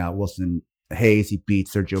knocking out Wilson Hayes. He beat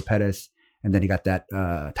Sergio Pettis. And then he got that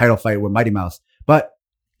title fight with Mighty Mouse. But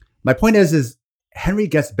my point is Henry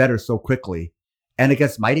gets better so quickly. And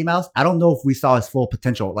against Mighty Mouse, I don't know if we saw his full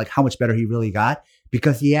potential, like how much better he really got,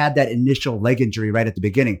 because he had that initial leg injury right at the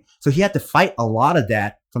beginning. So he had to fight a lot of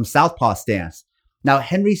that from southpaw stance. Now,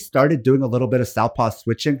 Henry started doing a little bit of southpaw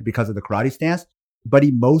switching because of the karate stance, but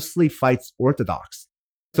he mostly fights orthodox.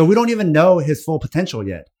 So we don't even know his full potential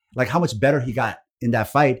yet, like how much better he got in that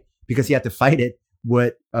fight, because he had to fight it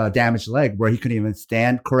with a damaged leg where he couldn't even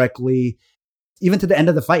stand correctly. Even to the end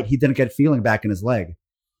of the fight, he didn't get feeling back in his leg.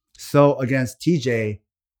 So against TJ,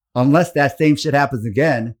 unless that same shit happens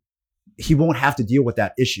again, he won't have to deal with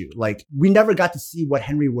that issue. Like, we never got to see what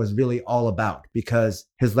Henry was really all about because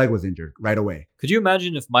his leg was injured right away. Could you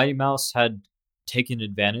imagine if Mighty Mouse had taken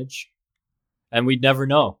advantage? And we'd never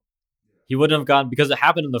know. He wouldn't have gone, because it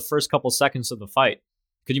happened in the first couple seconds of the fight.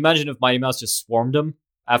 Could you imagine if Mighty Mouse just swarmed him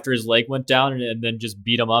after his leg went down and then just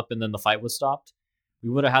beat him up and then the fight was stopped? We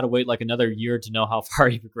would have had to wait like another year to know how far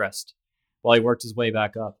he progressed while he worked his way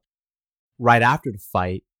back up. Right after the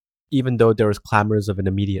fight, even though there was clamors of an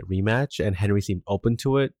immediate rematch and Henry seemed open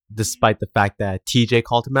to it, despite the fact that TJ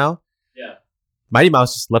called him out, Mighty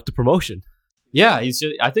Mouse just left the promotion. Yeah,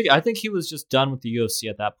 I think he was just done with the UFC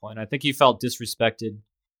at that point. I think he felt disrespected.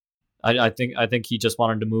 I think he just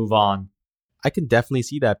wanted to move on. I can definitely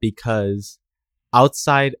see that, because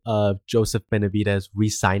outside of Joseph Benavidez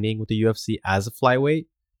re-signing with the UFC as a flyweight,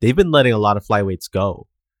 they've been letting a lot of flyweights go.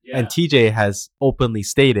 Yeah. And TJ has openly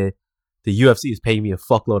stated, the UFC is paying me a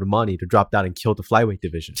fuckload of money to drop down and kill the flyweight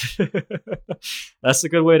division. That's a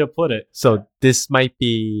good way to put it. So this might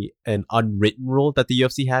be an unwritten rule that the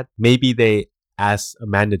UFC had. Maybe they asked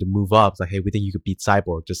Amanda to move up. It's like, hey, we think you could beat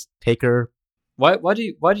Cyborg. Just take her. Why do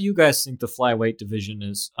you guys think the flyweight division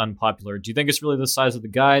is unpopular? Do you think it's really the size of the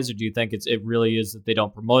guys, or do you think it really is that they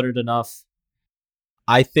don't promote it enough?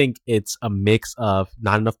 I think it's a mix of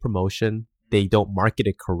not enough promotion. They don't market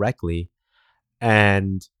it correctly,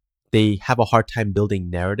 and they have a hard time building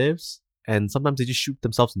narratives, and sometimes they just shoot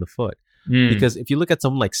themselves in the foot. Because if you look at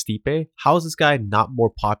someone like Stipe, how is this guy not more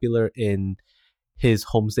popular in his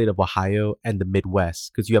home state of Ohio and the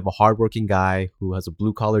Midwest? Because you have a hardworking guy who has a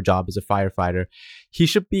blue-collar job as a firefighter. He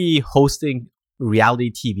should be hosting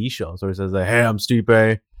reality TV shows where he says, hey, I'm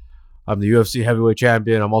Stipe. I'm the UFC heavyweight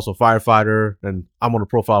champion. I'm also a firefighter, and I'm going to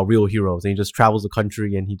profile real heroes. And he just travels the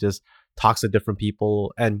country and he just talks to different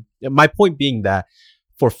people. And my point being that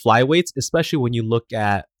for flyweights, especially when you look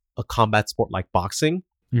at a combat sport like boxing,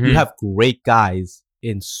 you have great guys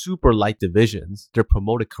in super light divisions. They're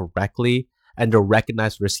promoted correctly. and they're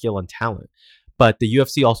recognized for their skill and talent. But the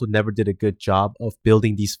UFC also never did a good job of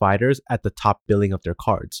building these fighters at the top billing of their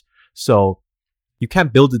cards. So you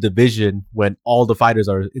can't build a division when all the fighters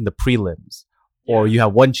are in the prelims, or you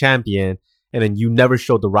have one champion and then you never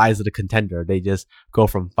show the rise of the contender. They just go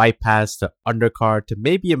from Fight Pass to undercard to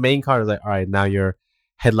maybe a main card. It's like, all right, now you're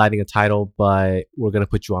headlining a title, but we're going to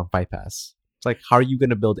put you on Fight Pass. It's like, how are you going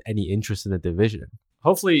to build any interest in the division?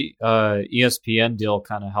 Hopefully, ESPN deal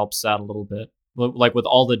kind of helps that a little bit. Like with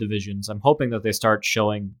all the divisions, I'm hoping that they start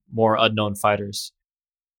showing more unknown fighters.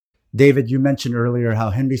 David, you mentioned earlier how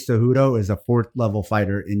Henry Cejudo is a 4th level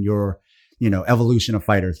fighter in your, evolution of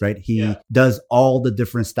fighters, right? He does all the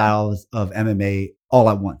different styles of MMA all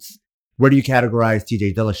at once. Where do you categorize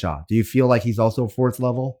TJ Dillashaw? Do you feel like he's also 4th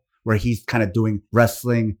level, where he's kind of doing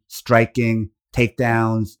wrestling, striking,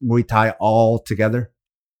 takedowns, Muay Thai all together?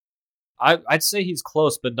 I'd say he's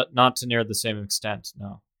close, but not to near the same extent,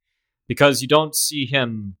 no. Because you don't see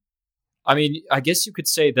him. I mean, I guess you could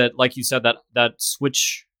say that, like you said, that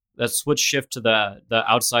switch shift to the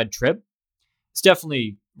outside trip, it's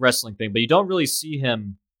definitely wrestling thing, but you don't really see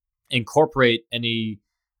him incorporate any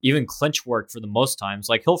even clinch work for the most times.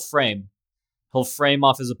 Like he'll frame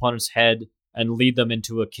off his opponent's head and lead them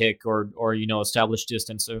into a kick or establish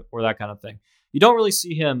distance or that kind of thing. You don't really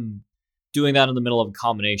see him doing that in the middle of a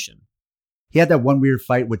combination. He had that one weird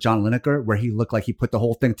fight with John Lineker where he looked like he put the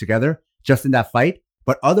whole thing together just in that fight.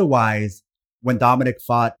 But otherwise, when Dominic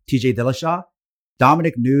fought TJ Dillashaw,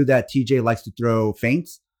 Dominic knew that TJ likes to throw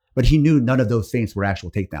feints, but he knew none of those feints were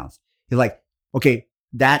actual takedowns. He's like, okay,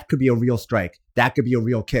 that could be a real strike. That could be a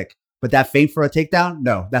real kick. But that feint for a takedown?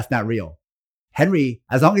 No, that's not real. Henry,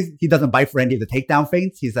 as long as he doesn't bite for any of the takedown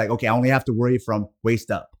feints, he's like, okay, I only have to worry from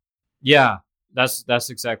waist up. Yeah, that's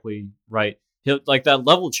exactly right. Like that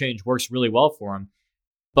level change works really well for him,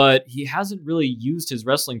 but he hasn't really used his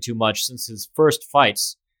wrestling too much since his first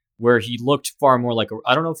fights, where he looked far more like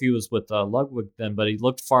I don't know if he was with Ludwig then, but he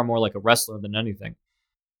looked far more like a wrestler than anything.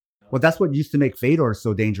 Well, that's what used to make Fedor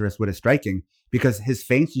so dangerous with his striking, because his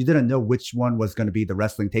feints, you didn't know which one was going to be the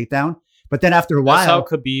wrestling takedown. But then after a while, that's how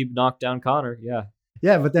Khabib knocked down Conor.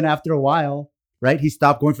 Yeah, but then after a while, right, he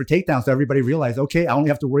stopped going for takedowns, so everybody realized, okay, I only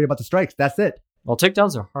have to worry about the strikes. That's it. Well,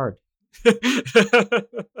 takedowns are hard.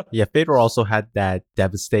 Yeah, Fedor also had that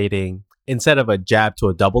devastating, instead of a jab to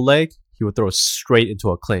a double leg, he would throw straight into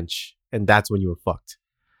a clinch. And that's when you were fucked.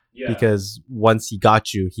 Yeah. Because once he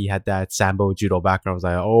got you, he had that Sambo judo background. I was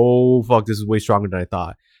like, oh, fuck, this is way stronger than I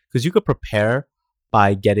thought. Because you could prepare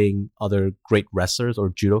by getting other great wrestlers or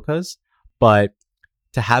judokas, but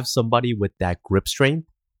to have somebody with that grip strength,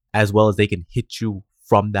 as well as they can hit you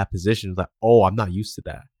from that position, like, oh, I'm not used to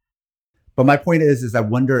that. But my point is I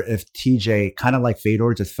wonder if TJ, kind of like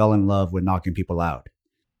Fedor, just fell in love with knocking people out.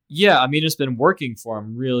 Yeah, I mean, it's been working for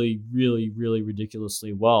him really, really, really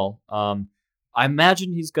ridiculously well. I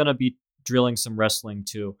imagine he's going to be drilling some wrestling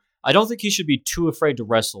too. I don't think he should be too afraid to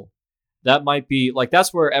wrestle. That might be,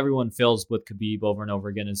 that's where everyone fails with Khabib over and over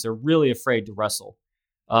again, is they're really afraid to wrestle.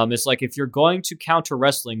 It's like if you're going to counter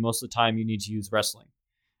wrestling, most of the time you need to use wrestling.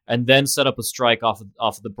 And then set up a strike off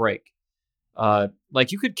of the break.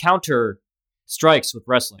 You could counter strikes with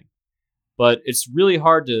wrestling, but it's really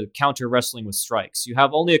hard to counter wrestling with strikes. You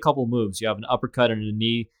have only a couple moves. You have an uppercut and a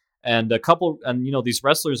knee, and these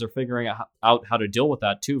wrestlers are figuring out how to deal with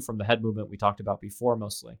that too from the head movement we talked about before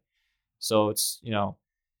mostly. So it's,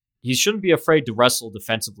 he shouldn't be afraid to wrestle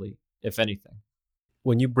defensively, if anything.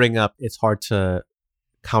 When you bring up it's hard to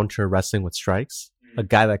counter wrestling with strikes, a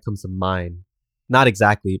guy that comes to mind, not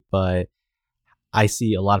exactly, but I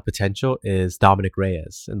see a lot of potential is Dominic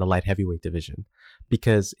Reyes in the light heavyweight division,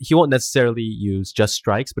 because he won't necessarily use just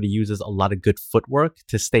strikes, but he uses a lot of good footwork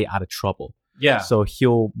to stay out of trouble. Yeah. So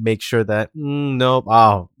he'll make sure that, nope,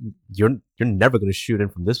 you're never going to shoot in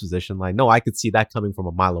from this position. Like, no, I could see that coming from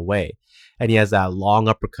a mile away. And he has that long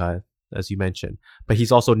uppercut, as you mentioned, but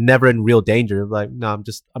he's also never in real danger. Like, no,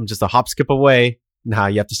 I'm just a hop skip away. Now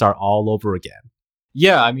you have to start all over again.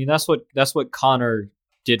 Yeah. I mean, that's what Conor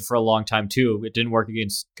did for a long time too. It didn't work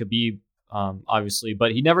against Khabib, obviously,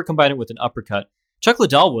 but he never combined it with an uppercut. Chuck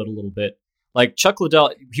Liddell would a little bit. Like Chuck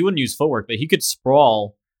Liddell, he wouldn't use footwork, but he could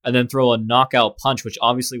sprawl and then throw a knockout punch, which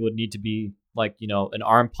obviously would need to be an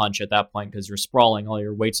arm punch at that point because you're sprawling, all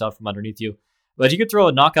your weight's out from underneath you. But he could throw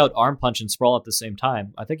a knockout arm punch and sprawl at the same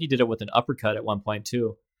time. I think he did it with an uppercut at one point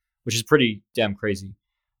too, which is pretty damn crazy.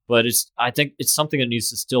 But I think it's something that needs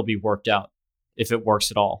to still be worked out if it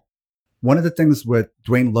works at all. One of the things with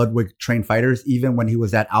Duane Ludwig trained fighters, even when he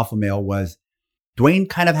was at Alpha Male, was Duane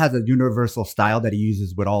kind of has a universal style that he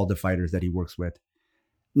uses with all the fighters that he works with.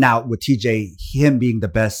 Now, with TJ, him being the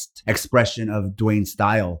best expression of Duane's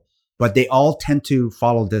style, but they all tend to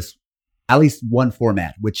follow this, at least one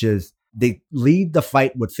format, which is they lead the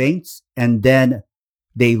fight with feints and then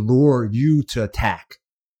they lure you to attack.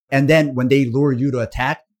 And then when they lure you to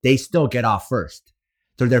attack, they still get off first.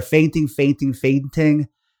 So they're feinting,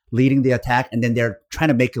 leading the attack. And then they're trying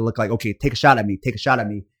to make it look like, okay, take a shot at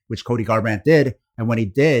me, which Cody Garbrandt did. And when he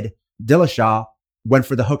did, Dillashaw went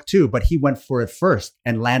for the hook too, but he went for it first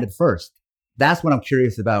and landed first. That's what I'm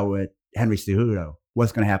curious about with Henry Cejudo.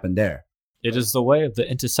 What's going to happen there? It is the way of the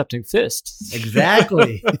intercepting fist.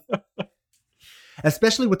 Exactly.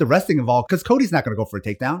 Especially with the wrestling involved, because Cody's not going to go for a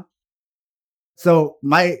takedown. So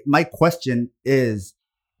my question is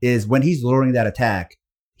when he's luring that attack,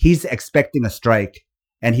 he's expecting a strike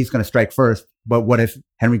and he's going to strike first. But what if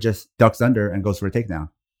Henry just ducks under and goes for a takedown?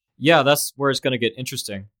 Yeah, that's where it's going to get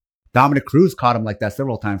interesting. Dominic Cruz caught him like that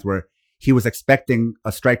several times where he was expecting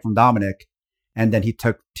a strike from Dominic and then he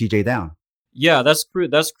took TJ down. Yeah, that's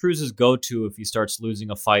Cruz's go-to if he starts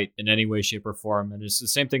losing a fight in any way, shape, or form. And it's the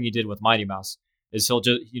same thing he did with Mighty Mouse. Is he'll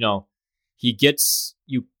just, he gets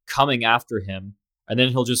you coming after him, and then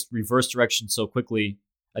he'll just reverse direction so quickly,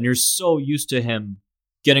 and you're so used to him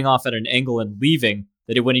getting off at an angle and leaving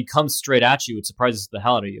that when he comes straight at you, it surprises the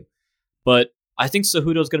hell out of you. But I think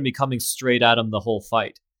Cejudo's going to be coming straight at him the whole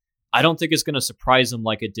fight. I don't think it's going to surprise him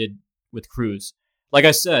like it did with Cruz. Like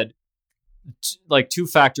I said, two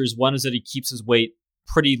factors. One is that he keeps his weight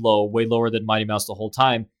pretty low, way lower than Mighty Mouse the whole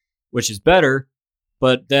time, which is better.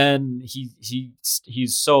 But then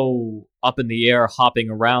he's so up in the air, hopping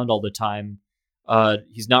around all the time.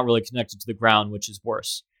 He's not really connected to the ground, which is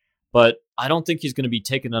worse. But I don't think he's going to be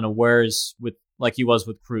taken unawares like he was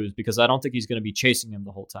with Cruz, because I don't think he's going to be chasing him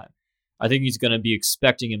the whole time. I think he's going to be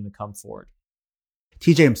expecting him to come forward.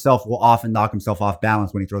 TJ himself will often knock himself off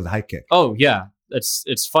balance when he throws a high kick. Oh yeah,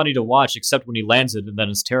 it's funny to watch, except when he lands it, and then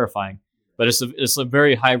it's terrifying. But it's a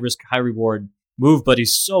very high risk, high reward move. But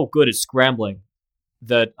he's so good at scrambling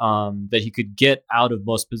that he could get out of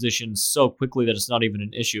most positions so quickly that it's not even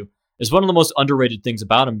an issue. It's one of the most underrated things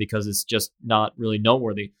about him because it's just not really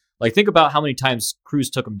noteworthy. Like, think about how many times Cruz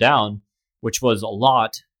took him down, which was a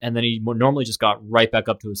lot, and then he normally just got right back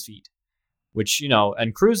up to his feet, which,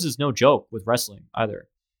 and Cruz is no joke with wrestling either.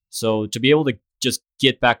 So to be able to just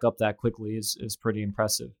get back up that quickly is pretty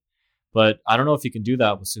impressive. But I don't know if he can do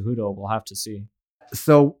that with Cejudo. We'll have to see.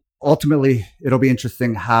 So ultimately, it'll be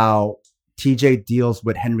interesting how TJ deals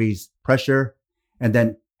with Henry's pressure, and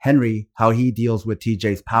then Henry, how he deals with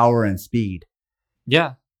TJ's power and speed.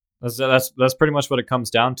 Yeah, that's pretty much what it comes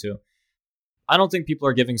down to. I don't think people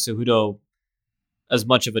are giving Cejudo as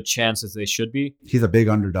much of a chance as they should be. He's a big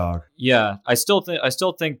underdog. Yeah, I still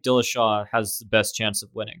think Dillashaw has the best chance of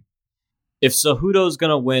winning. If Cejudo's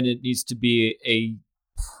gonna win, it needs to be a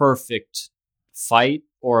perfect fight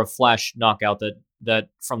or a flash knockout that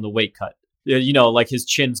from the weight cut. Like his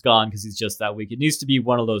chin's gone because he's just that weak. It needs to be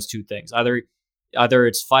one of those two things. Either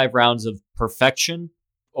it's 5 rounds of perfection,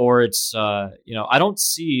 or it's I don't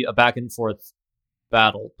see a back and forth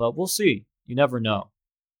battle, but we'll see. You never know.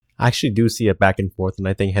 I actually do see a back and forth, and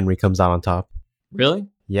I think Henry comes out on top. Really?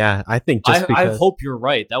 Yeah, I think just because... I hope you're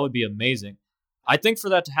right. That would be amazing. I think for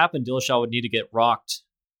that to happen, Dillashaw would need to get rocked.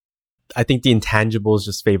 I think the intangibles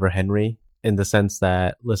just favor Henry in the sense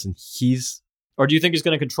that, listen, Or do you think he's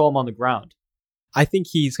going to control him on the ground? I think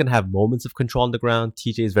he's going to have moments of control on the ground.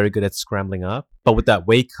 TJ is very good at scrambling up. But with that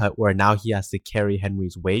weight cut where now he has to carry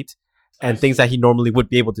Henry's weight and things that he normally would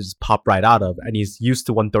be able to just pop right out of, and he's used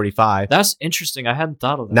to 135. That's interesting. I hadn't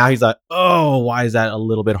thought of that. Now he's like, oh, why is that a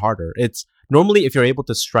little bit harder? It's normally if you're able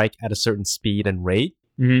to strike at a certain speed and rate,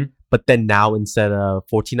 but then now instead of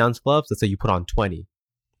 14-ounce gloves, let's say you put on 20.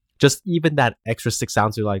 Just even that extra 6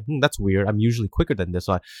 ounces, you're like, that's weird. I'm usually quicker than this.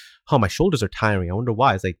 So my shoulders are tiring. I wonder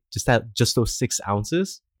why. It's like just those 6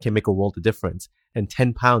 ounces can make a world of difference. And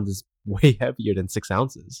 10 pounds is way heavier than 6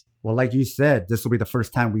 ounces. Well, like you said, this will be the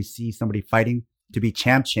first time we see somebody fighting to be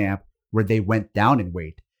champ where they went down in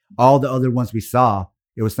weight. All the other ones we saw,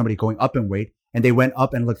 it was somebody going up in weight and they went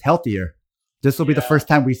up and looked healthier. This will be the first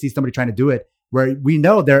time we see somebody trying to do it where we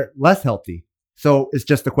know they're less healthy. So it's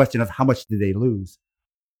just a question of how much did they lose?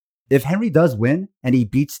 If Henry does win and he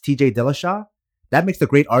beats TJ Dillashaw, that makes a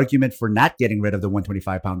great argument for not getting rid of the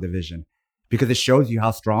 125-pound division, because it shows you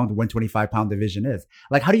how strong the 125-pound division is.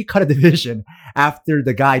 Like, how do you cut a division after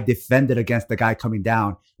the guy defended against the guy coming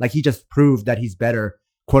down? Like, he just proved that he's better,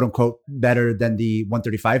 quote unquote, better than the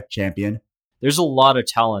 135 champion. There's a lot of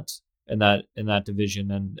talent in that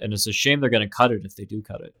division, and it's a shame they're going to cut it if they do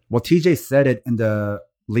cut it. Well, TJ said it in the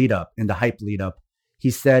hype lead up. He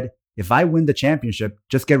said, if I win the championship,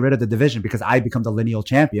 just get rid of the division because I become the lineal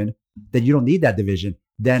champion. Then you don't need that division.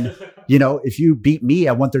 then, if you beat me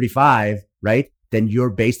at 135, right, then you're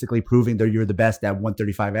basically proving that you're the best at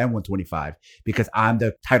 135 and 125 because I'm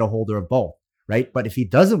the title holder of both, right? But if he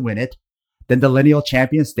doesn't win it, then the lineal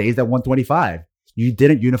champion stays at 125. You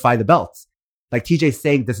didn't unify the belts. Like TJ's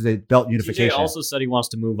saying, this is a belt unification. TJ also said he wants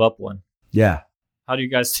to move up one. Yeah. How do you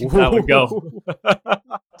guys think that would go?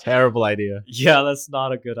 Terrible idea. Yeah, that's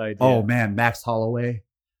not a good idea. Oh man, Max Holloway.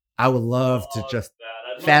 I would love to just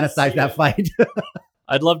fantasize that fight.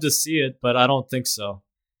 I'd love to see it, but I don't think so.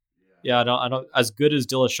 Yeah, I don't. As good as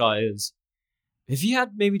Dillashaw is, if he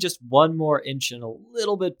had maybe just one more inch and a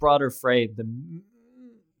little bit broader frame, then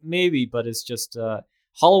maybe. But it's just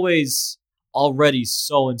Holloway's already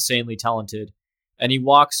so insanely talented, and he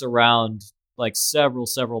walks around like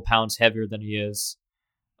several pounds heavier than he is.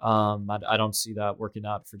 I don't see that working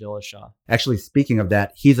out for Dillashaw. Actually, speaking of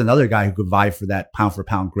that, he's another guy who could vie for that pound for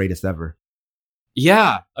pound greatest ever.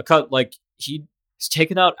 Yeah, he's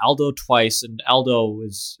taken out Aldo twice, and Aldo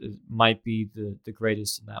might be the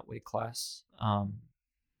greatest in that weight class.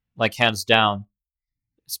 Like hands down,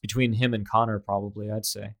 it's between him and Conor probably, I'd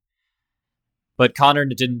say. But Conor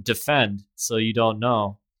didn't defend, so you don't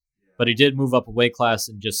know. But he did move up a weight class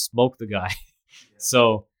and just smoke the guy.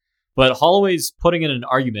 So, but Holloway's putting in an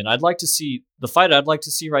argument. I'd like to see the fight. I'd like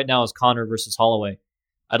to see right now is Conor versus Holloway.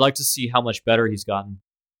 I'd like to see how much better he's gotten.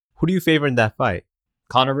 Who do you favor in that fight?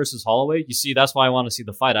 Conor versus Holloway? You see, that's why I want to see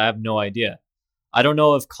the fight. I have no idea. I don't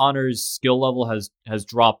know if Conor's skill level has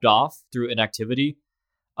dropped off through inactivity.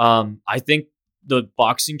 I think the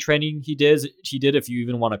boxing training he did, if you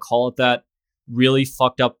even want to call it that, really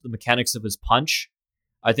fucked up the mechanics of his punch.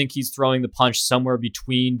 I think he's throwing the punch somewhere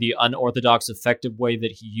between the unorthodox effective way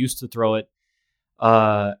that he used to throw it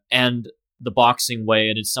and the boxing way,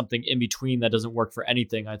 and it's something in between that doesn't work for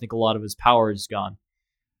anything. I think a lot of his power is gone.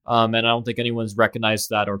 And I don't think anyone's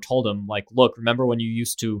recognized that or told him, like, look, remember when you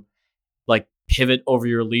used to like pivot over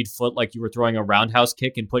your lead foot like you were throwing a roundhouse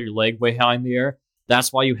kick and put your leg way high in the air?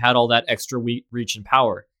 That's why you had all that extra reach and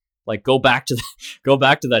power. Like, go back to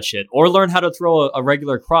that shit, or learn how to throw a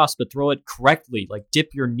regular cross, but throw it correctly. Like,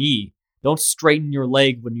 dip your knee. Don't straighten your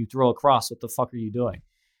leg when you throw a cross. What the fuck are you doing?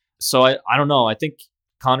 So I don't know. I think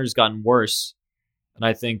Conor's gotten worse, and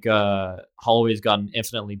I think Holloway's gotten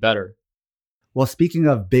infinitely better. Well, speaking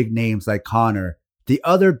of big names like Conor, the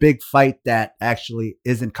other big fight that actually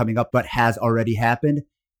isn't coming up but has already happened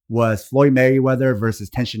was Floyd Mayweather versus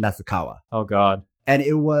Tenshin Nasukawa. Oh God. And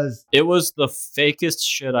it was the fakest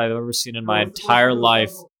shit I've ever seen in my entire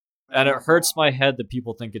life. And it hurts my head that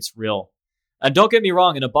people think it's real. And don't get me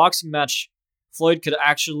wrong, in a boxing match, Floyd could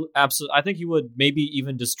absolutely, I think he would maybe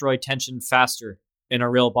even destroy Tenshin faster in a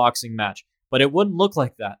real boxing match. But it wouldn't look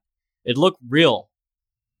like that. It looked real.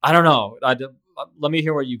 I don't know. Let me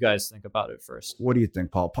hear what you guys think about it first. What do you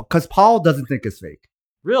think, Paul? Because Paul doesn't think it's fake.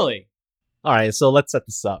 Really? All right, so let's set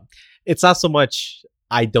this up. It's not so much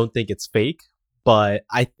I don't think it's fake, but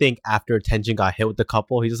I think after Tenshin got hit with the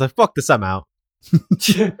couple, he's just like, fuck this, I'm out.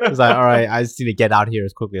 He's like, all right, I just need to get out here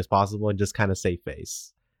as quickly as possible and just kind of save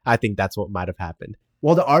face. I think that's what might have happened.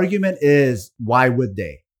 Well, the argument is, why would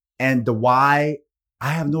they? And the why, I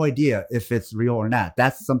have no idea if it's real or not.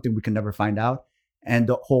 That's something we can never find out. And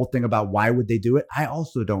the whole thing about why would they do it, I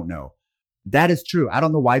also don't know. That is true. I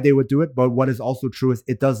don't know why they would do it, but what is also true is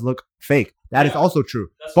it does look fake. That is also true.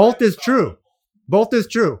 Both is true. Both is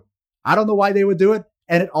true. I don't know why they would do it,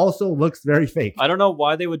 and it also looks very fake. I don't know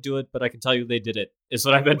why they would do it, but I can tell you they did it. It's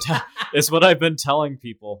what I've been telling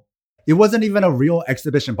people. It wasn't even a real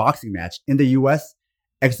exhibition boxing match. In the US,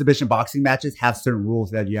 exhibition boxing matches have certain rules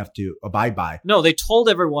that you have to abide by. No, they told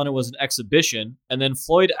everyone it was an exhibition, and then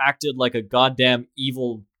Floyd acted like a goddamn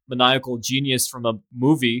evil, maniacal genius from a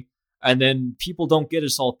movie, and then people don't get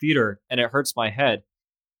it's all theater, and it hurts my head.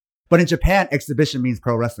 But in Japan, exhibition means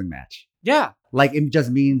pro wrestling match. Yeah. Like, it just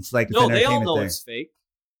means like it's an they all entertainment know thing. it's fake.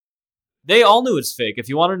 They all knew it's fake. If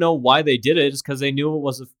you want to know why they did it, it's because they knew it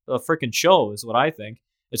was a freaking show, is what I think.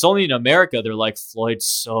 It's only in America they're like, Floyd's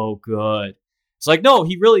so good. It's like, no,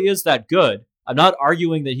 he really is that good. I'm not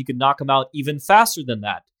arguing that he could knock him out even faster than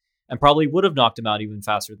that, and probably would have knocked him out even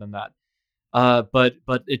faster than that.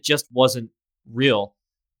 But it just wasn't real.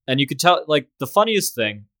 And you could tell, like, the funniest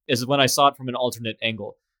thing is when I saw it from an alternate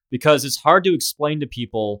angle, because it's hard to explain to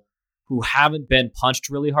people who haven't been punched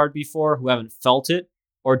really hard before, who haven't felt it,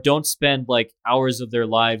 or don't spend like hours of their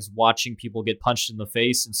lives watching people get punched in the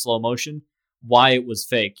face in slow motion, why it was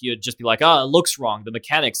fake. You'd just be like, it looks wrong. The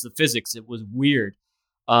mechanics, the physics, it was weird.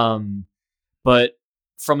 But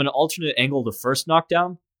from an alternate angle, the first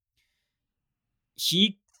knockdown,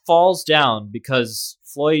 he falls down because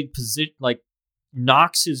Floyd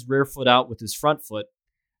knocks his rear foot out with his front foot,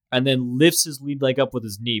 and then lifts his lead leg up with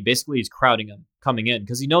his knee. Basically, he's crowding him coming in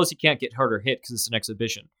because he knows he can't get hurt or hit because it's an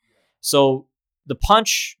exhibition. So the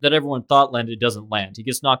punch that everyone thought landed doesn't land. He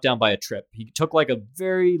gets knocked down by a trip. He took like a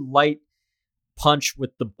very light punch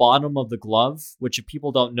with the bottom of the glove, which if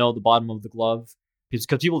people don't know the bottom of the glove, because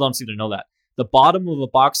people don't seem to know that. The bottom of a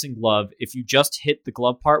boxing glove, if you just hit the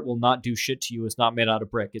glove part, will not do shit to you. It's not made out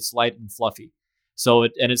of brick. It's light and fluffy. So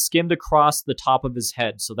it skimmed across the top of his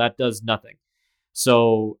head, so that does nothing.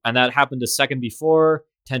 So, and that happened a second before.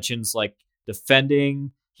 Tension's like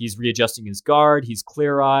defending. He's readjusting his guard. He's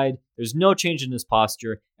clear-eyed. There's no change in his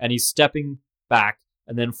posture, and he's stepping back.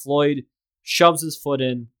 And then Floyd shoves his foot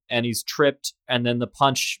in, and he's tripped, and then the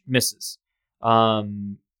punch misses.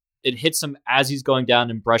 It hits him as he's going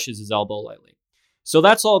down and brushes his elbow lightly. So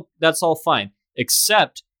that's all fine,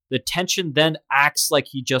 except the tension then acts like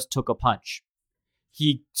he just took a punch.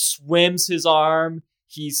 He swims his arm,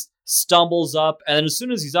 he stumbles up, and then as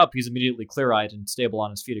soon as he's up, he's immediately clear-eyed and stable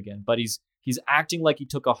on his feet again. But he's acting like he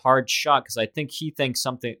took a hard shot because I think he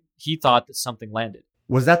thought that something landed.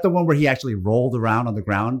 Was that the one where he actually rolled around on the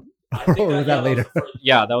ground? Or was that later?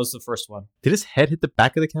 Yeah, that was the first one. Did his head hit the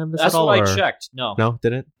back of the canvas That's at all? what I checked. No,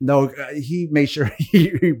 didn't. No, he made sure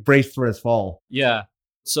he braced for his fall. Yeah.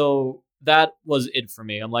 So that was it for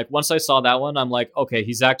me. I'm like, once I saw that one, I'm like, okay,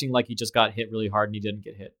 he's acting like he just got hit really hard and he didn't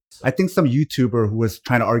get hit. So. I think some YouTuber who was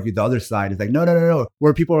trying to argue the other side is like, no.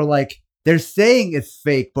 Where people are like, they're saying it's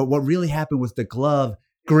fake, but what really happened was the glove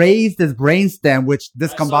grazed his brainstem, which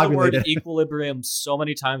discombobulated. I saw the word equilibrium so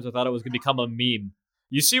many times, I thought it was going to become a meme.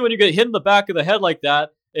 You see, when you get hit in the back of the head like that,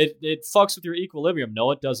 it fucks with your equilibrium.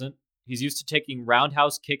 No, it doesn't. He's used to taking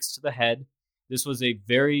roundhouse kicks to the head. This was a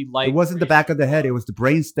very light. It wasn't the back of the head. It was the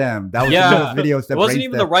brainstem. That was the videos. It wasn't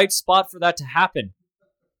even the right spot for that to happen.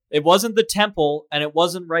 It wasn't the temple, and it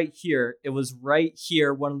wasn't right here. It was right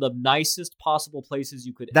here, one of the nicest possible places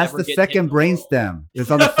you could That's ever the get second hit. brainstem.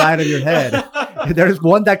 It's on the side of your head. There's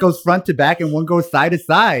one that goes front to back and one goes side to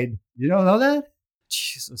side. You don't know that?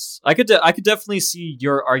 Jesus. I could definitely see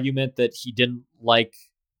your argument that he didn't like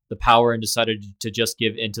the power and decided to just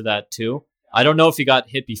give into that too. I don't know if he got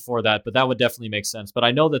hit before that, but that would definitely make sense. But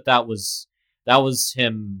I know that was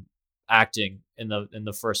him acting in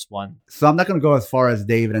the first one. So I'm not going to go as far as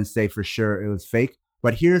David and say for sure it was fake,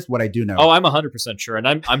 but here's what I do know. Oh, I'm 100% sure, and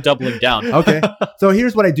I'm doubling down. Okay. So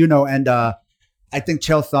here's what I do know, and I think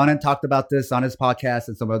Chael Sonnen talked about this on his podcast,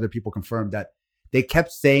 and some other people confirmed that they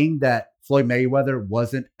kept saying that Floyd Mayweather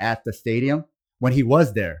wasn't at the stadium when he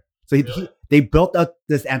was there. So they built up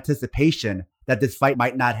this anticipation that this fight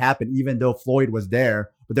might not happen, even though Floyd was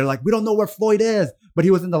there. But they're like, we don't know where Floyd is, but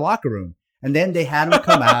he was in the locker room. And then they had him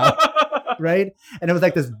come out, right? And it was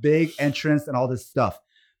like this big entrance and all this stuff.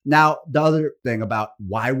 Now, the other thing about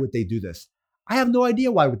why would they do this? I have no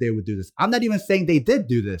idea why they would do this. I'm not even saying they did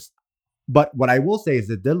do this. But what I will say is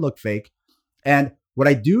it did look fake. And what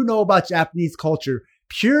I do know about Japanese culture,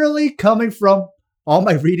 purely coming from all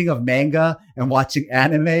my reading of manga and watching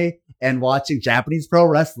anime and watching Japanese pro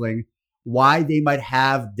wrestling, why they might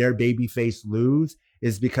have their babyface lose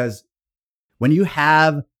is because when you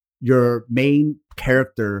have your main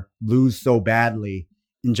character lose so badly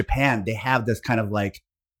in Japan, they have this kind of like,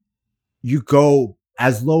 you go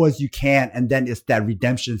as low as you can, and then it's that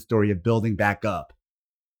redemption story of building back up.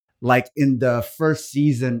 Like in the first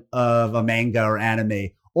season of a manga or anime,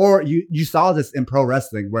 or you saw this in pro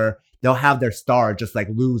wrestling where they'll have their star just like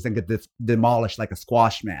lose and get demolished like a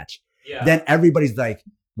squash match. Yeah. Then everybody's like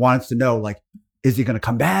wants to know, like, is he going to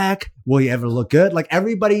come back? Will he ever look good? Like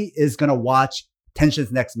everybody is going to watch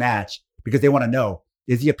Tenshin's next match because they want to know,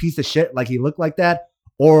 is he a piece of shit like he looked like that?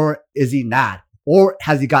 Or is he not? Or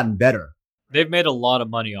has he gotten better? They've made a lot of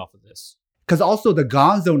money off of this. Because also the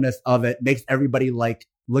gonzo-ness of it makes everybody like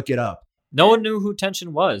look it up. No one knew who Tenshin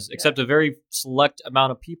was except a very select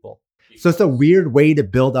amount of people. So it's a weird way to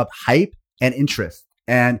build up hype and interest.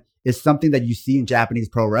 And it's something that you see in Japanese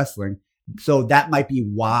pro wrestling. So that might be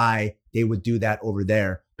why they would do that over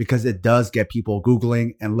there, because it does get people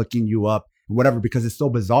Googling and looking you up and whatever, because it's so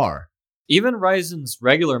bizarre. Even Ryzen's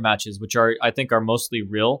regular matches, which I think are mostly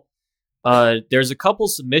real, there's a couple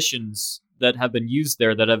submissions that have been used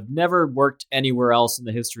there that have never worked anywhere else in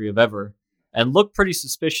the history of ever and look pretty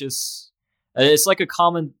suspicious. It's like a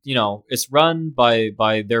common, it's run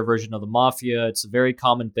by their version of the mafia. It's a very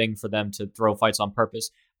common thing for them to throw fights on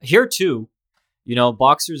purpose. Here too,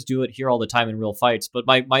 boxers do it here all the time in real fights. But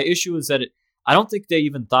my issue is that I don't think they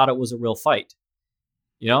even thought it was a real fight.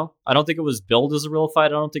 I don't think it was billed as a real fight. I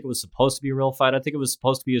don't think it was supposed to be a real fight. I think it was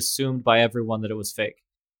supposed to be assumed by everyone that it was fake.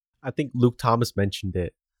 I think Luke Thomas mentioned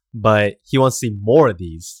it, but he wants to see more of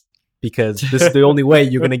these because this is the only way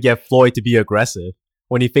you're going to get Floyd to be aggressive.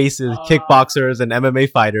 when he faces kickboxers and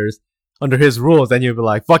MMA fighters under his rules, then you'll be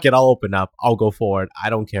like, fuck it, I'll open up. I'll go for it. I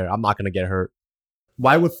don't care. I'm not going to get hurt.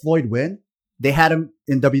 Why would Floyd win? They had him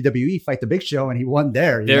in WWE fight the Big Show, and he won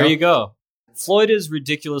there. You go. Floyd is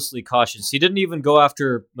ridiculously cautious. He didn't even go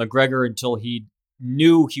after McGregor until he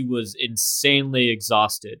knew he was insanely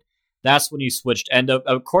exhausted. That's when he switched. And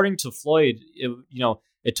according to Floyd,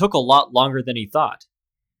 it took a lot longer than he thought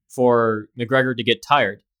for McGregor to get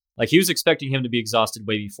tired. Like, he was expecting him to be exhausted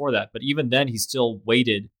way before that, but even then he still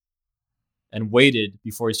waited and waited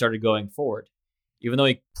before he started going forward, even though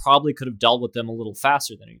he probably could have dealt with them a little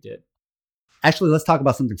faster than he did. Actually, let's talk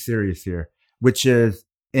about something serious here, which is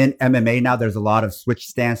in MMA now, there's a lot of switch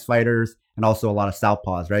stance fighters and also a lot of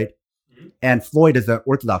southpaws, right? Mm-hmm. And Floyd is an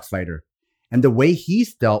orthodox fighter. And the way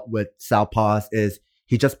he's dealt with southpaws is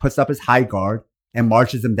he just puts up his high guard and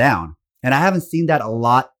marches him down. And I haven't seen that a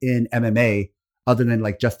lot in MMA other than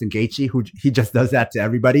like Justin Gaethje, who he just does that to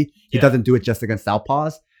everybody. He doesn't do it just against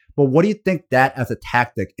southpaws. But what do you think that as a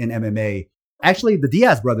tactic in MMA? Actually, the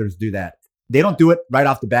Diaz brothers do that. They don't do it right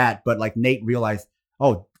off the bat, but like Nate realized,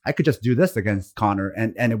 oh, I could just do this against Conor,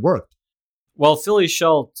 and it worked. Well, Philly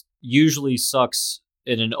Schultz usually sucks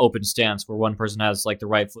in an open stance where one person has like the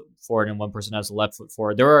right foot forward and one person has the left foot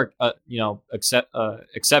forward. There are,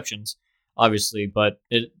 exceptions, obviously, but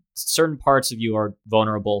certain parts of you are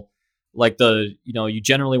vulnerable. Like you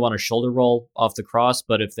generally want a shoulder roll off the cross,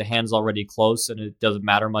 but if the hand's already close and it doesn't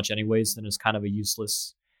matter much anyways, then it's kind of a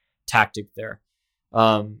useless tactic there.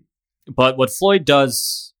 But what Floyd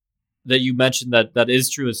does that you mentioned that is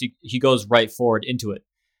true is he goes right forward into it.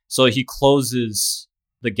 So he closes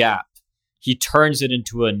the gap. He turns it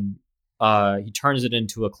into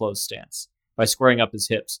a closed stance by squaring up his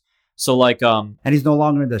hips. So and he's no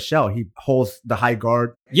longer in the shell. He holds the high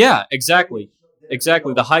guard. Yeah, exactly.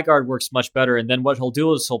 The high guard works much better. And then what he'll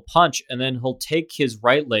do is he'll punch, and then he'll take his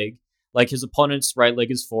right leg, like his opponent's right leg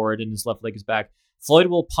is forward and his left leg is back. Floyd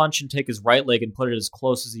will punch and take his right leg and put it as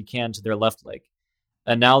close as he can to their left leg.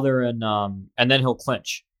 And now they're in, and then he'll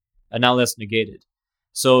clinch. And now that's negated.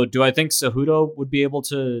 So do I think Cejudo would be able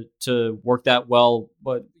to work that well?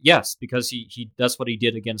 But yes, because he that's what he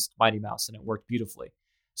did against Mighty Mouse, and it worked beautifully.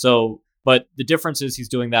 So, but the difference is he's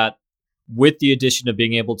doing that with the addition of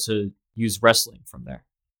being able to use wrestling from there.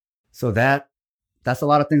 So that's a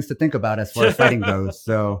lot of things to think about as far as fighting goes.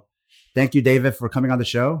 So thank you, David, for coming on the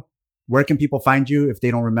show. Where can people find you if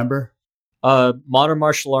they don't remember? Modern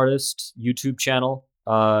Martial Artist YouTube channel.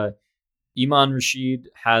 Iman Rashid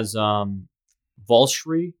has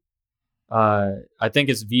Volshry. I think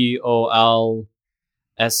it's Volshry.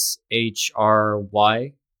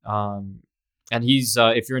 And he's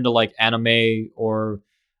if you're into like anime or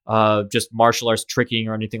just martial arts tricking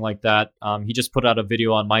or anything like that, he just put out a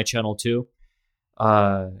video on my channel too.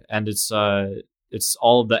 And it's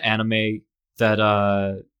all of the anime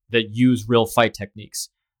that use real fight techniques.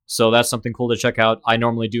 So that's something cool to check out. I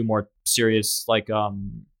normally do more serious, like,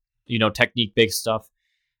 technique-based stuff.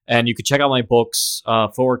 And you can check out my books,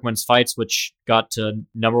 Footwork Wins Fights, which got to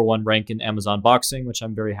 #1 rank in Amazon Boxing, which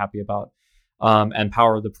I'm very happy about, and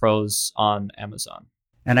Power of the Pros on Amazon.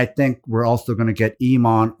 And I think we're also going to get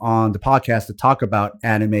Iman on the podcast to talk about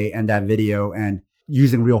anime and that video and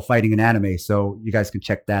using real fighting in anime. So you guys can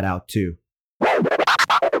check that out too.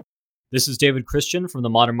 This is David Christian from The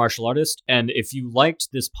Modern Martial Artist, and if you liked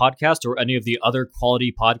this podcast or any of the other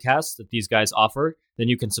quality podcasts that these guys offer, then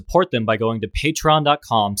you can support them by going to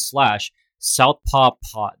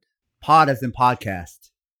patreon.com/southpawpod. Pod as in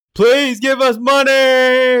podcast. Please give us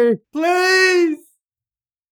money! Please!